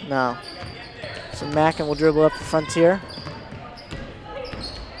think. No. So Mackin will dribble up the Frontier.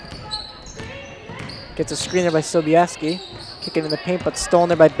 Gets a screen there by Sobieski. Kick it in the paint, but stolen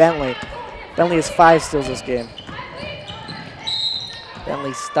there by Bentley. Bentley has 5 steals this game.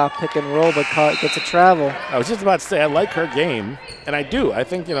 Bentley stopped pick and roll, but gets a travel. I was just about to say, I like her game, and I do. I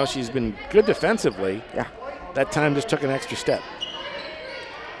think, she's been good defensively. Yeah. That time just took an extra step.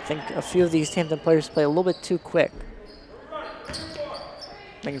 I think a few of these Easthampton players play a little bit too quick.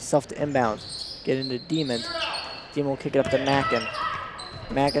 Making himself to inbound. Get into Demon. Demon will kick it up to Mackin.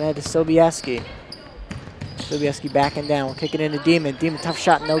 Mackin ahead to Sobieski. Sobieski backing down. We'll kick it into Demon. Demon, tough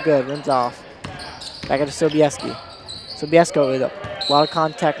shot, no good. Rims off. Back out to Sobieski. Sobieski with a lot of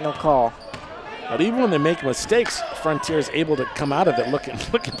contact, no call. But even when they make mistakes, Frontier is able to come out of it looking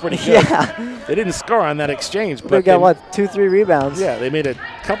pretty good. Yeah. They didn't score on that exchange. But they got, what, 2-3 rebounds? Yeah, they made a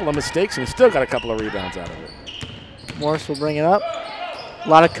couple of mistakes and still got a couple of rebounds out of it. Morris will bring it up. A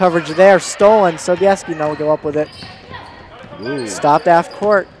lot of coverage there. Stolen. Sobieski now will go up with it. Ooh. Stopped half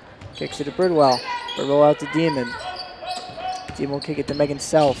court. Kicks it to Bridwell. Bridwell out to Demon. Demon will kick it to Megan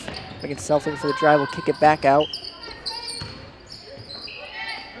Self. Megan Self looking for the drive. Will kick it back out.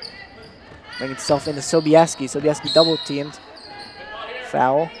 Megan Self into Sobieski. Sobieski double teamed.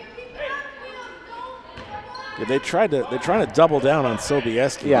 Foul. Yeah, they're trying to double down on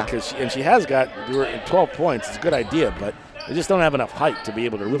Sobieski because she has got 12 points. It's a good idea, but they just don't have enough height to be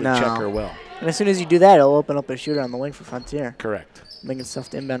able to really check her well. And as soon as you do that, it'll open up a shooter on the wing for Frontier. Correct. Megan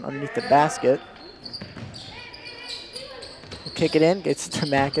Self to inbound underneath the basket. We'll kick it in. Gets to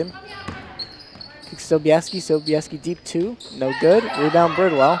Mackin. Kicks Sobieski. Sobieski deep 2. No good. Rebound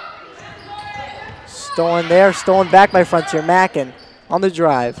Bridwell. Stolen there. Stolen back by Frontier. Mackin on the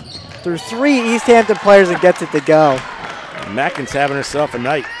drive. Through 3 Easthampton players and gets it to go. Mackin's having herself a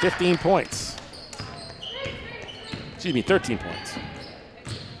night. 15 points. Excuse me, 13 points.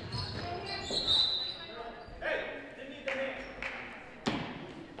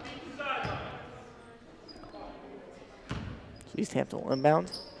 Easthampton will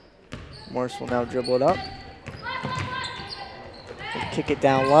inbound. Morris will now dribble it up. We'll kick it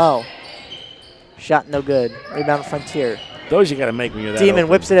down low. Shot no good. Rebound Frontier. Those you got to make when you're that Demon open.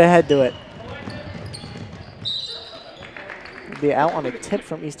 whips it ahead to it. It'll be out on a tip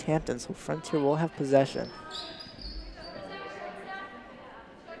from Easthampton, so Frontier will have possession.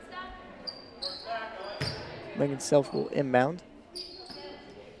 Megan Self will inbound.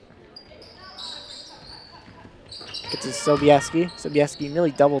 Gets to Sobieski. Sobieski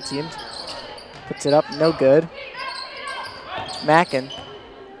nearly double teamed. Puts it up, no good. Mackin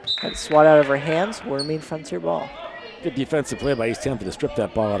had it swat out of her hands. Will remain Frontier ball. Good defensive play by Easthampton to strip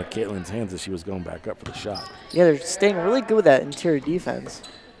that ball out of Caitlin's hands as she was going back up for the shot. Yeah, they're staying really good with that interior defense.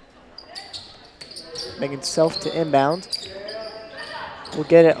 Megan Self to inbound. We'll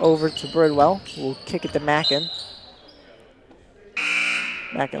get it over to Bridwell. We'll kick it to Mackin.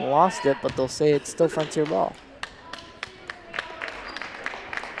 Mackin lost it, but they'll say it's still Frontier ball.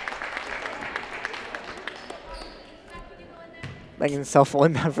 Megan Self will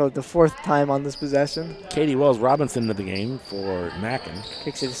inbound for the 4th time on this possession. Katie Wells Robinson into the game for Mackin.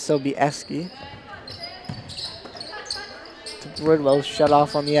 Kicks it to Sobieski. To Bridwell, shut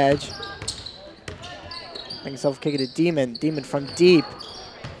off on the edge. Megan Self kick it to Demon. Demon from deep.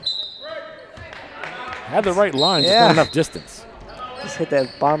 Had the right line, just not enough distance. Just hit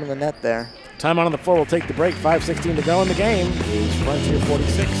that bottom of the net there. Timeout on the floor. We'll take the break. 5:16 to go in the game. Is Frontier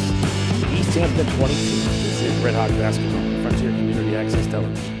 46, Easthampton 22. This is Red Hawk basketball, Frontier Community Access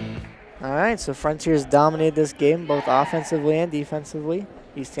Television. All right, so Frontiers dominated this game both offensively and defensively.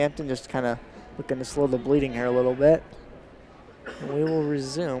 Easthampton just kind of looking to slow the bleeding here a little bit. And we will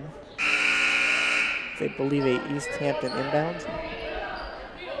resume. They believe a Easthampton inbound.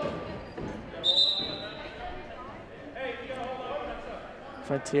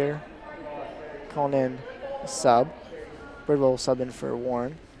 Frontier calling in a sub. Birdwell will sub in for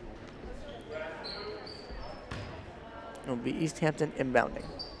Warren. It'll be Easthampton inbounding.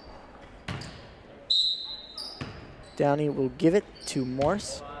 Downey will give it to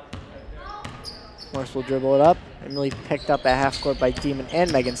Morse. Morse will dribble it up. Emily picked up at half court by Demon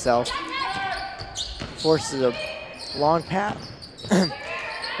and Megan Self. Forces a long pass.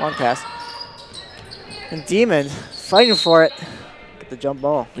 Long pass. And Demon fighting for it. Get the jump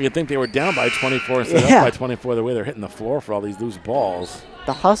ball. You'd think they were down by 24 instead of up by 24 the way they're hitting the floor for all these loose balls.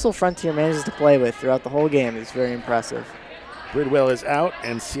 The hustle Frontier manages to play with throughout the whole game is very impressive. Bridwell is out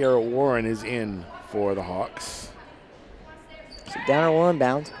and Sierra Warren is in for the Hawks. So Downer will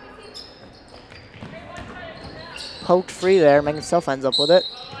inbound. Poked free there. Megan Self ends up with it.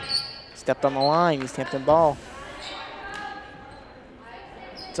 Stepped on the line. Easthampton ball.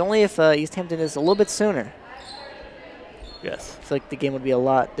 It's only if Easthampton is a little bit sooner. Yes. I feel like the game would be a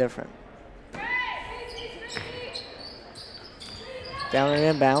lot different. Downer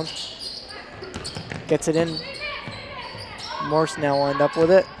inbound. Gets it in. Morse now will end up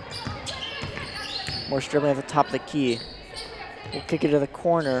with it. Morse dribbling at the top of the key. We'll kick it to the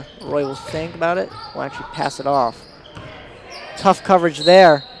corner. Roy will think about it. We'll actually pass it off. Tough coverage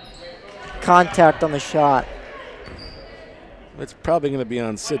there. Contact on the shot. It's probably going to be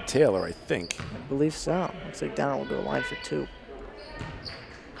on Sid Taylor, I think. I believe so. Looks like Downer will go to the line for 2.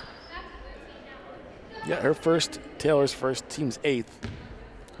 Yeah, her first, Taylor's first, team's 8th.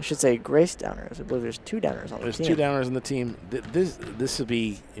 I should say Grace Downers. I believe there's 2 Downers on the team. There's 2 Downers on the team. This would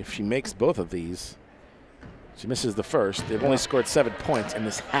be, if she makes both of these, she misses the first. They've only scored 7 points in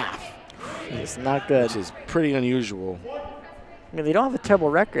this half. It's not good. Which is pretty unusual. I mean, they don't have a terrible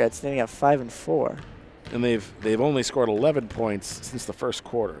record. It's standing at 5-4. And they've only scored 11 points since the first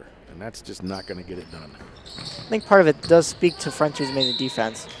quarter, and that's just not going to get it done. I think part of it does speak to Frontier's amazing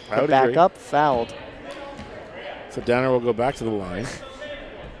defense. I would back agree. up, fouled. So Downer will go back to the line. So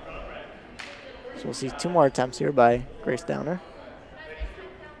we'll see 2 more attempts here by Grace Downer.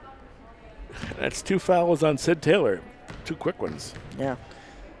 That's 2 fouls on Sid Taylor. 2 quick ones. Yeah.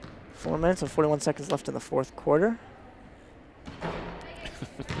 4 minutes and 41 seconds left in the 4th quarter.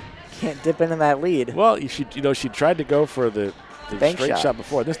 Can't dip into that lead. Well, she tried to go for the bank straight shot. shot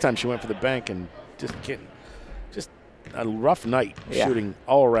before. This time she went for the bank and just a rough night shooting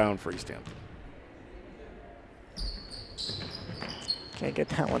all around for Easthampton. Can't get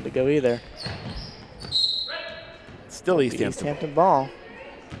that one to go either. Still Easthampton. Easthampton ball.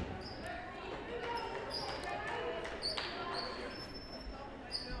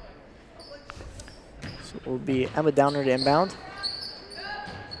 So it will be Emma Downer to inbound.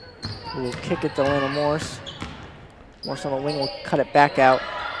 We'll kick it to Lana Morse. Morse on the wing will cut it back out.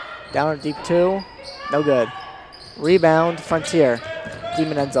 Downer deep 2. No good. Rebound, Frontier.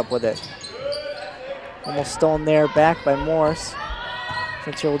 Demon ends up with it. Almost stolen there, back by Morse.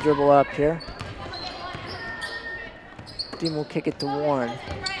 Frontier will dribble up here. Demon will kick it to Warren.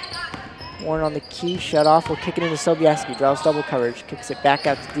 Warren on the key, shut off. Will kick it into Sobieski. Draws double coverage. Kicks it back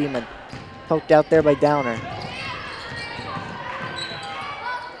out to Demon. Poked out there by Downer.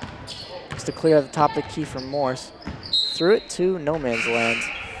 Looks to clear at the top of the key from Morse. Threw it to no man's land.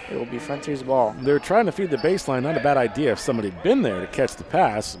 It will be Frontier's ball. They were trying to feed the baseline. Not a bad idea if somebody had been there to catch the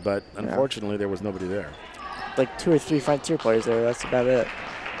pass, but unfortunately there was nobody there. Like 2 or 3 Frontier players there. That's about it.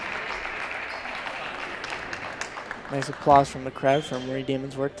 Nice applause from the crowd for Marie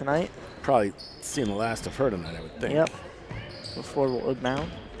Demon's work tonight. Probably seen the last of her tonight, I would think. Yep. LaFord will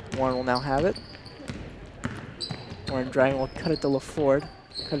inbound. Warren will now have it. Warren driving will cut it to LaFord.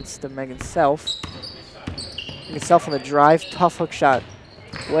 Cut it to Megan Self. Megan Self on the drive. Tough hook shot.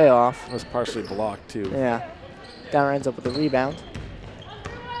 Way off. It was partially blocked, too. Yeah. Downer ends up with a rebound.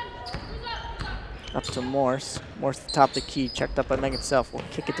 Up to Morse. Morse at the top of the key. Checked up by Megan Self. Will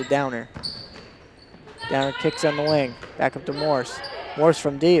kick it to Downer. Downer kicks on the wing. Back up to Morse. Morse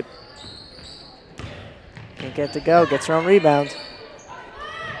from deep. Can't get it to go. Gets her own rebound.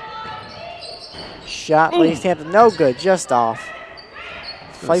 Shot by Easthampton. No good. Just off.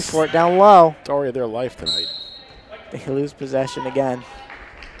 fight for it down low. Story of their life tonight. They lose possession again.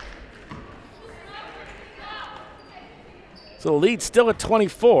 So the lead's still at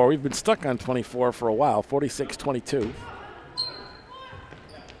 24. We've been stuck on 24 for a while, 46-22.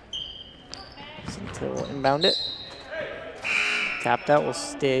 Until we'll inbound it. Tapped out will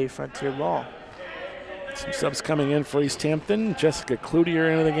stay Frontier ball. Some subs coming in for Easthampton. Jessica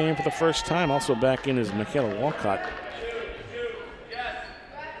Cloutier into the game for the first time. Also back in is Michaela Walcott.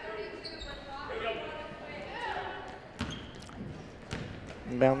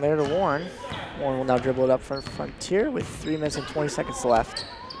 Inbound there to Warren. Warren will now dribble it up for Frontier with 3 minutes and 20 seconds left.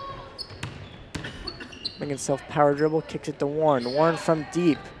 Making self power dribble, kicks it to Warren. Warren from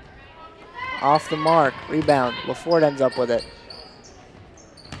deep. Off the mark, rebound. LaFord ends up with it.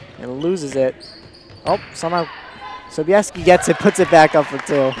 And loses it. Oh, somehow Sobieski gets it, puts it back up for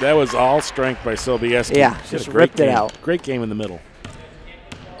 2. That was all strength by Sobieski. Yeah, just ripped it out. Great game in the middle.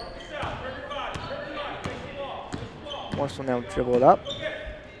 Morse will now dribble it up.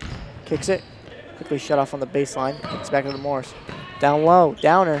 Kicks it. Quickly shut off on the baseline. Kicks back to Morse. Down low.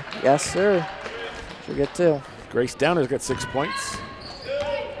 Downer. Yes, sir. She'll get 2. Grace Downer's got 6 points.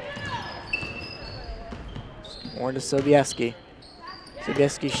 Warren to Sobieski.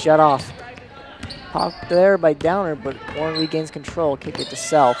 Sobieski shut off. Popped there by Downer, but Warren regains control. Kick it to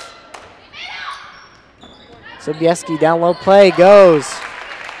Self. Sobieski down low play goes.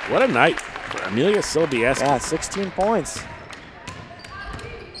 What a night for Amelia Sobieski. Yeah, 16 points.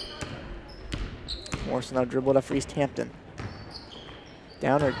 Morrison now dribbled up for Easthampton.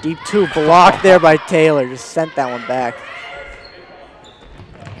 Downer deep 2, blocked there by Taylor. Just sent that one back.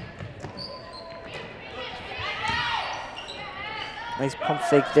 Nice pump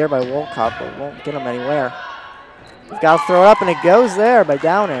fake there by Wolcott, but won't get him anywhere. We've got to throw it up, and it goes there by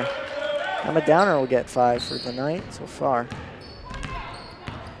Downer. Emma Downer will get 5 for the night so far.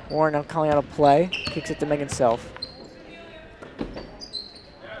 Warren now calling out a play. Kicks it to Megan Self.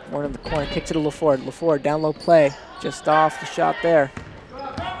 Warren in the corner, kicks it to LaFord. LaFord down low play. Just off the shot there.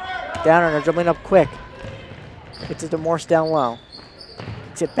 Downer now dribbling up quick. Gets it to Morse down low.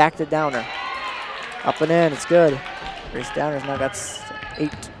 Kicks it back to Downer. Up and in, it's good. Grace Downer's now got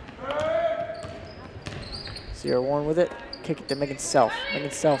 8. Sierra Warren with it. Kick it to Megan Self.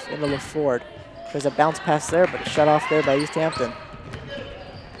 Megan Self into LaFord. There's a bounce pass there, but it's shut off there by Easthampton.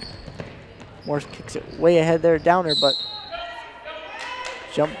 Morse kicks it way ahead there, Downer, but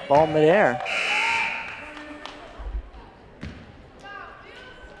jump ball midair.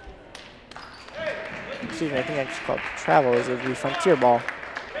 Excuse me, I think I just called it travel. It would be Frontier ball.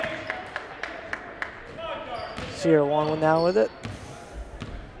 Sierra Warren now with it.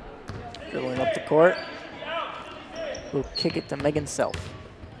 Dribbling up the court. We'll kick it to Megan Self.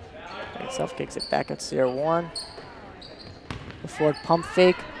 Megan Self kicks it back at Sierra Warren. The Ford pump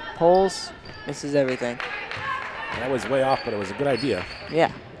fake, pulls, misses everything. That was way off, but it was a good idea.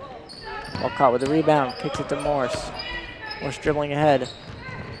 Yeah. Well caught with the rebound, kicks it to Morse. Morse dribbling ahead.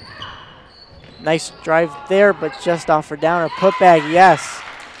 Nice drive there, but just off for Downer. Putback, yes.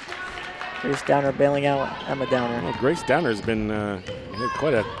 Grace Downer bailing out Emma Downer. Well, Grace Downer's been had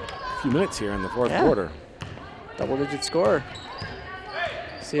quite a few minutes here in the fourth quarter. Double-digit scorer.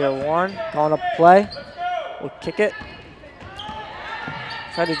 Sierra Warren calling up a play. We'll kick it.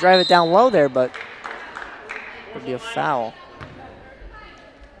 Tried to drive it down low there, but it would be a foul.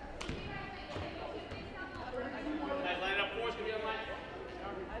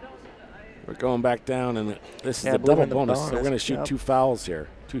 We're going back down, and this is the double bonus. So we're going to shoot 2 fouls here,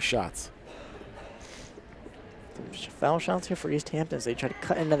 2 shots. Foul shots here for Easthampton as they try to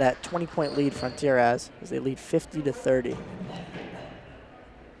cut into that 20-point lead Frontier has, as they lead 50-30.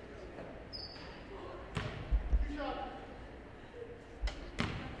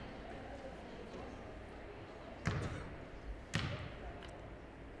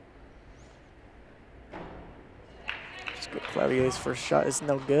 Just good. Clavier's first shot is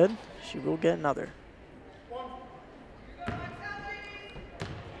no good. She will get another.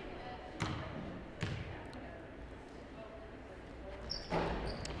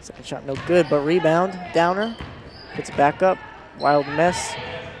 Second shot no good, but rebound. Downer gets it back up. Wild miss.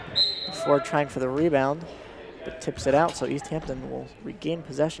 Before trying for the rebound, but tips it out, so Easthampton will regain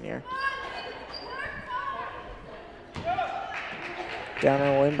possession here.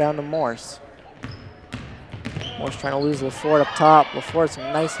 Downer will inbound to Morse. Morse trying to lose LaFord up top. LaFord,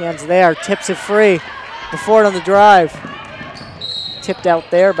 some nice hands there. Tips it free. LaFord on the drive. Tipped out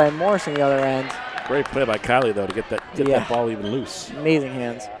there by Morse on the other end. Great play by Kylie, though, to get that ball even loose. Amazing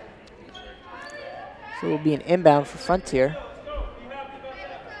hands. So it will be an inbound for Frontier.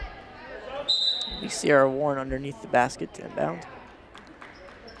 We see Sierra Warren underneath the basket to inbound.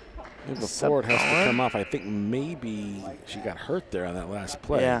 The forward has to come off. I think maybe she got hurt there on that last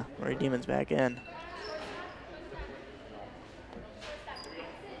play. Yeah, Marie Demon's back in.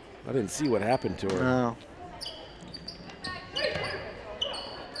 I didn't see what happened to her. No.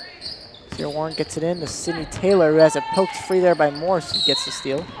 Sierra Warren gets it in to Sydney Taylor, who has it poked free there by Morse, who gets the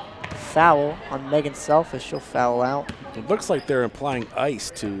steal. Foul on Megan Self as she'll foul out. It looks like they're applying ice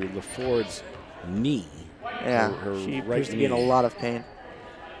to LaFord's knee. Yeah, her she right appears to be in a knee. lot of pain.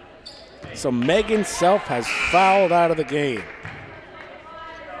 So Megan Self has fouled out of the game.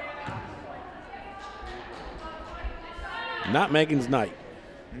 Not Megan's night.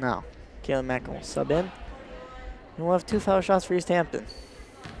 No. Caitlin Mackin will sub in. And we'll have 2 foul shots for Easthampton.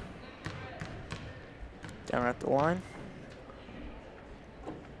 Down at the line.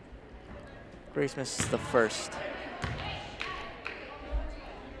 Grace misses the first.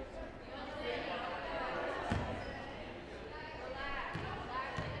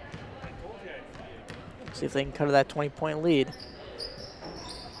 See if they can cut to that 20-point lead.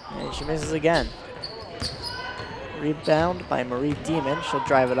 And she misses again. Rebound by Marie Demon. She'll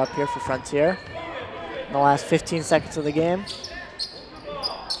drive it up here for Frontier. In the last 15 seconds of the game.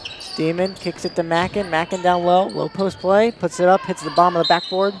 Demon kicks it to Mackin. Mackin down low. Low post play. Puts it up. Hits the bottom of the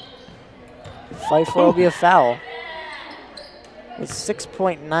backboard. Fight for will be a foul. With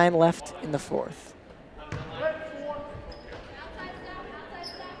 6.9 left in the fourth.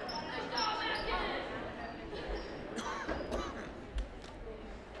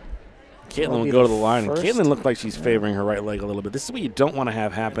 Caitlin will go to the line, and Caitlin looked like she's favoring her right leg a little bit. This is what you don't want to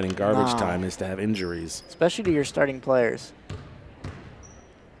have happen in garbage time, is to have injuries. Especially to your starting players.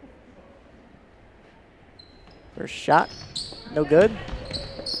 First shot, no good.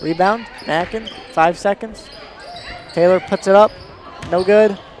 Rebound, Mackin, 5 seconds. Taylor puts it up, no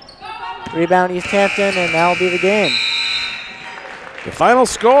good. Rebound Easthampton, and that'll be the game. The final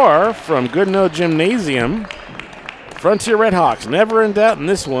score from Goodenough Gymnasium. Frontier Redhawks never in doubt in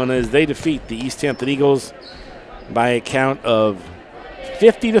this one as they defeat the Easthampton Eagles by a count of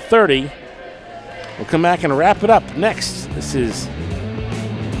 50-30. We'll come back and wrap it up next. This is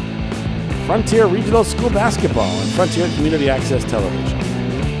Frontier Regional School Basketball on Frontier Community Access Television.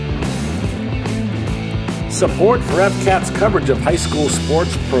 Support for FCAT's coverage of high school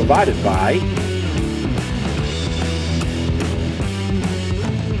sports provided by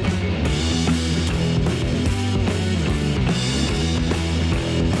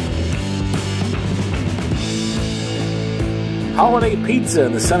Holiday Pizza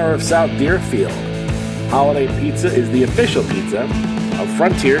in the center of South Deerfield. Holiday Pizza is the official pizza of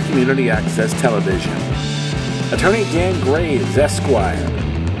Frontier Community Access Television. Attorney Dan Graves, Esquire.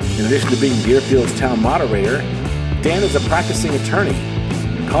 In addition to being Deerfield's town moderator, Dan is a practicing attorney.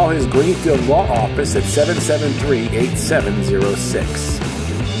 Call his Greenfield Law Office at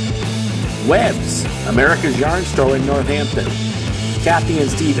 773-8706. Webb's, America's Yarn Store in Northampton. Kathy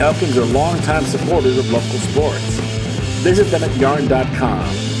and Steve Elkins are longtime supporters of local sports. Visit them at yarn.com.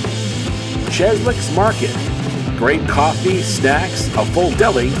 Cheslick's Market. Great coffee, snacks, a full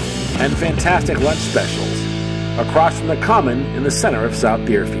deli, and fantastic lunch specials. Across from the Common in the center of South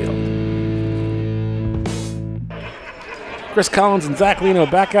Deerfield. Chris Collins and Zach Lino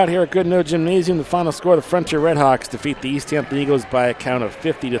back out here at Goodenough Gymnasium. The final score, the Frontier Redhawks defeat the Easthampton Eagles by a count of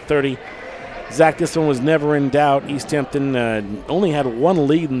 50-30. Zach, this one was never in doubt. Easthampton only had one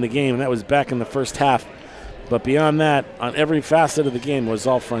lead in the game, and that was back in the first half. But beyond that, on every facet of the game was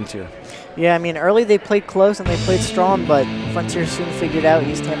all Frontier. Yeah, I mean, early they played close and they played strong, but Frontier soon figured out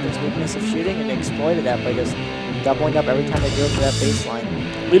Easthampton's weakness of shooting, and they exploited that by just doubling up every time they drove to that baseline.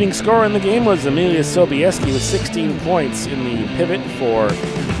 Leading scorer in the game was Amelia Sobieski with 16 points in the pivot for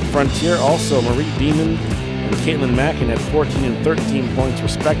Frontier. Also, Marie Demon and Caitlin Mackin had 14 and 13 points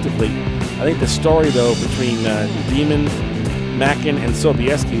respectively. I think the story, though, between Demon, Mackin, and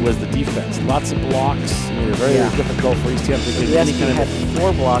Sobieski was the defense. Lots of blocks. Made it very difficult for Easthampton to get any kind of... had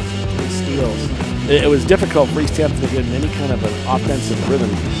 4 blocks and 3 steals. It was difficult for Easthampton to get any kind of an offensive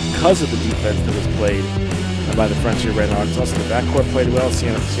rhythm because of the defense that was played by the Frontier Redhawks. Also, the backcourt played well.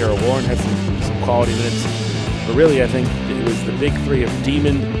 Sierra Warren had some quality minutes. But really, I think it was the big three of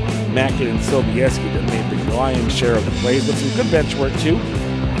Demon, Mackin, and Sobieski that made the lion's share of the plays. But some good bench work, too,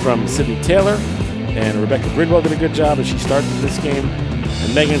 from Sydney Taylor. And Rebecca Bridwell did a good job as she started this game.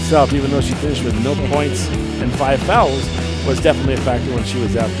 And Megan Self, even though she finished with no points and 5 fouls, was definitely a factor when she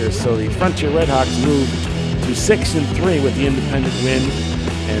was out there. So the Frontier Redhawks moved to 6-3 with the independent win.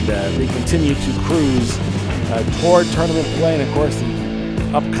 And they continue to cruise toward tournament play. And, of course,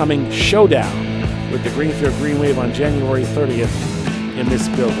 the upcoming showdown with the Greenfield Green Wave on January 30th in this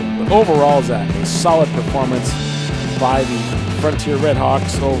building. But overall, Zach, a solid performance by the Frontier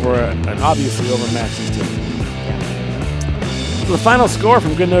Redhawks over, and obviously over Max's team. So the final score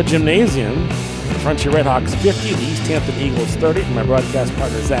from Goodnoe Gymnasium, Frontier Redhawks 50, the Easthampton Eagles 30. From my broadcast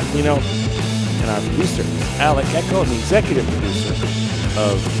partner, Zach Lino, and our producer, Alec Echo, and the executive producer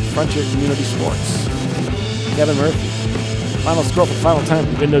of Frontier Community Sports, Kevin Murphy. Final score for the final time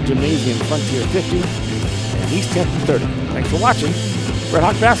from Goodnoe Gymnasium, Frontier 50 and Easthampton 30. Thanks for watching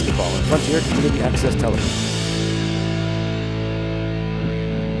Redhawk Basketball on Frontier Community Access Television.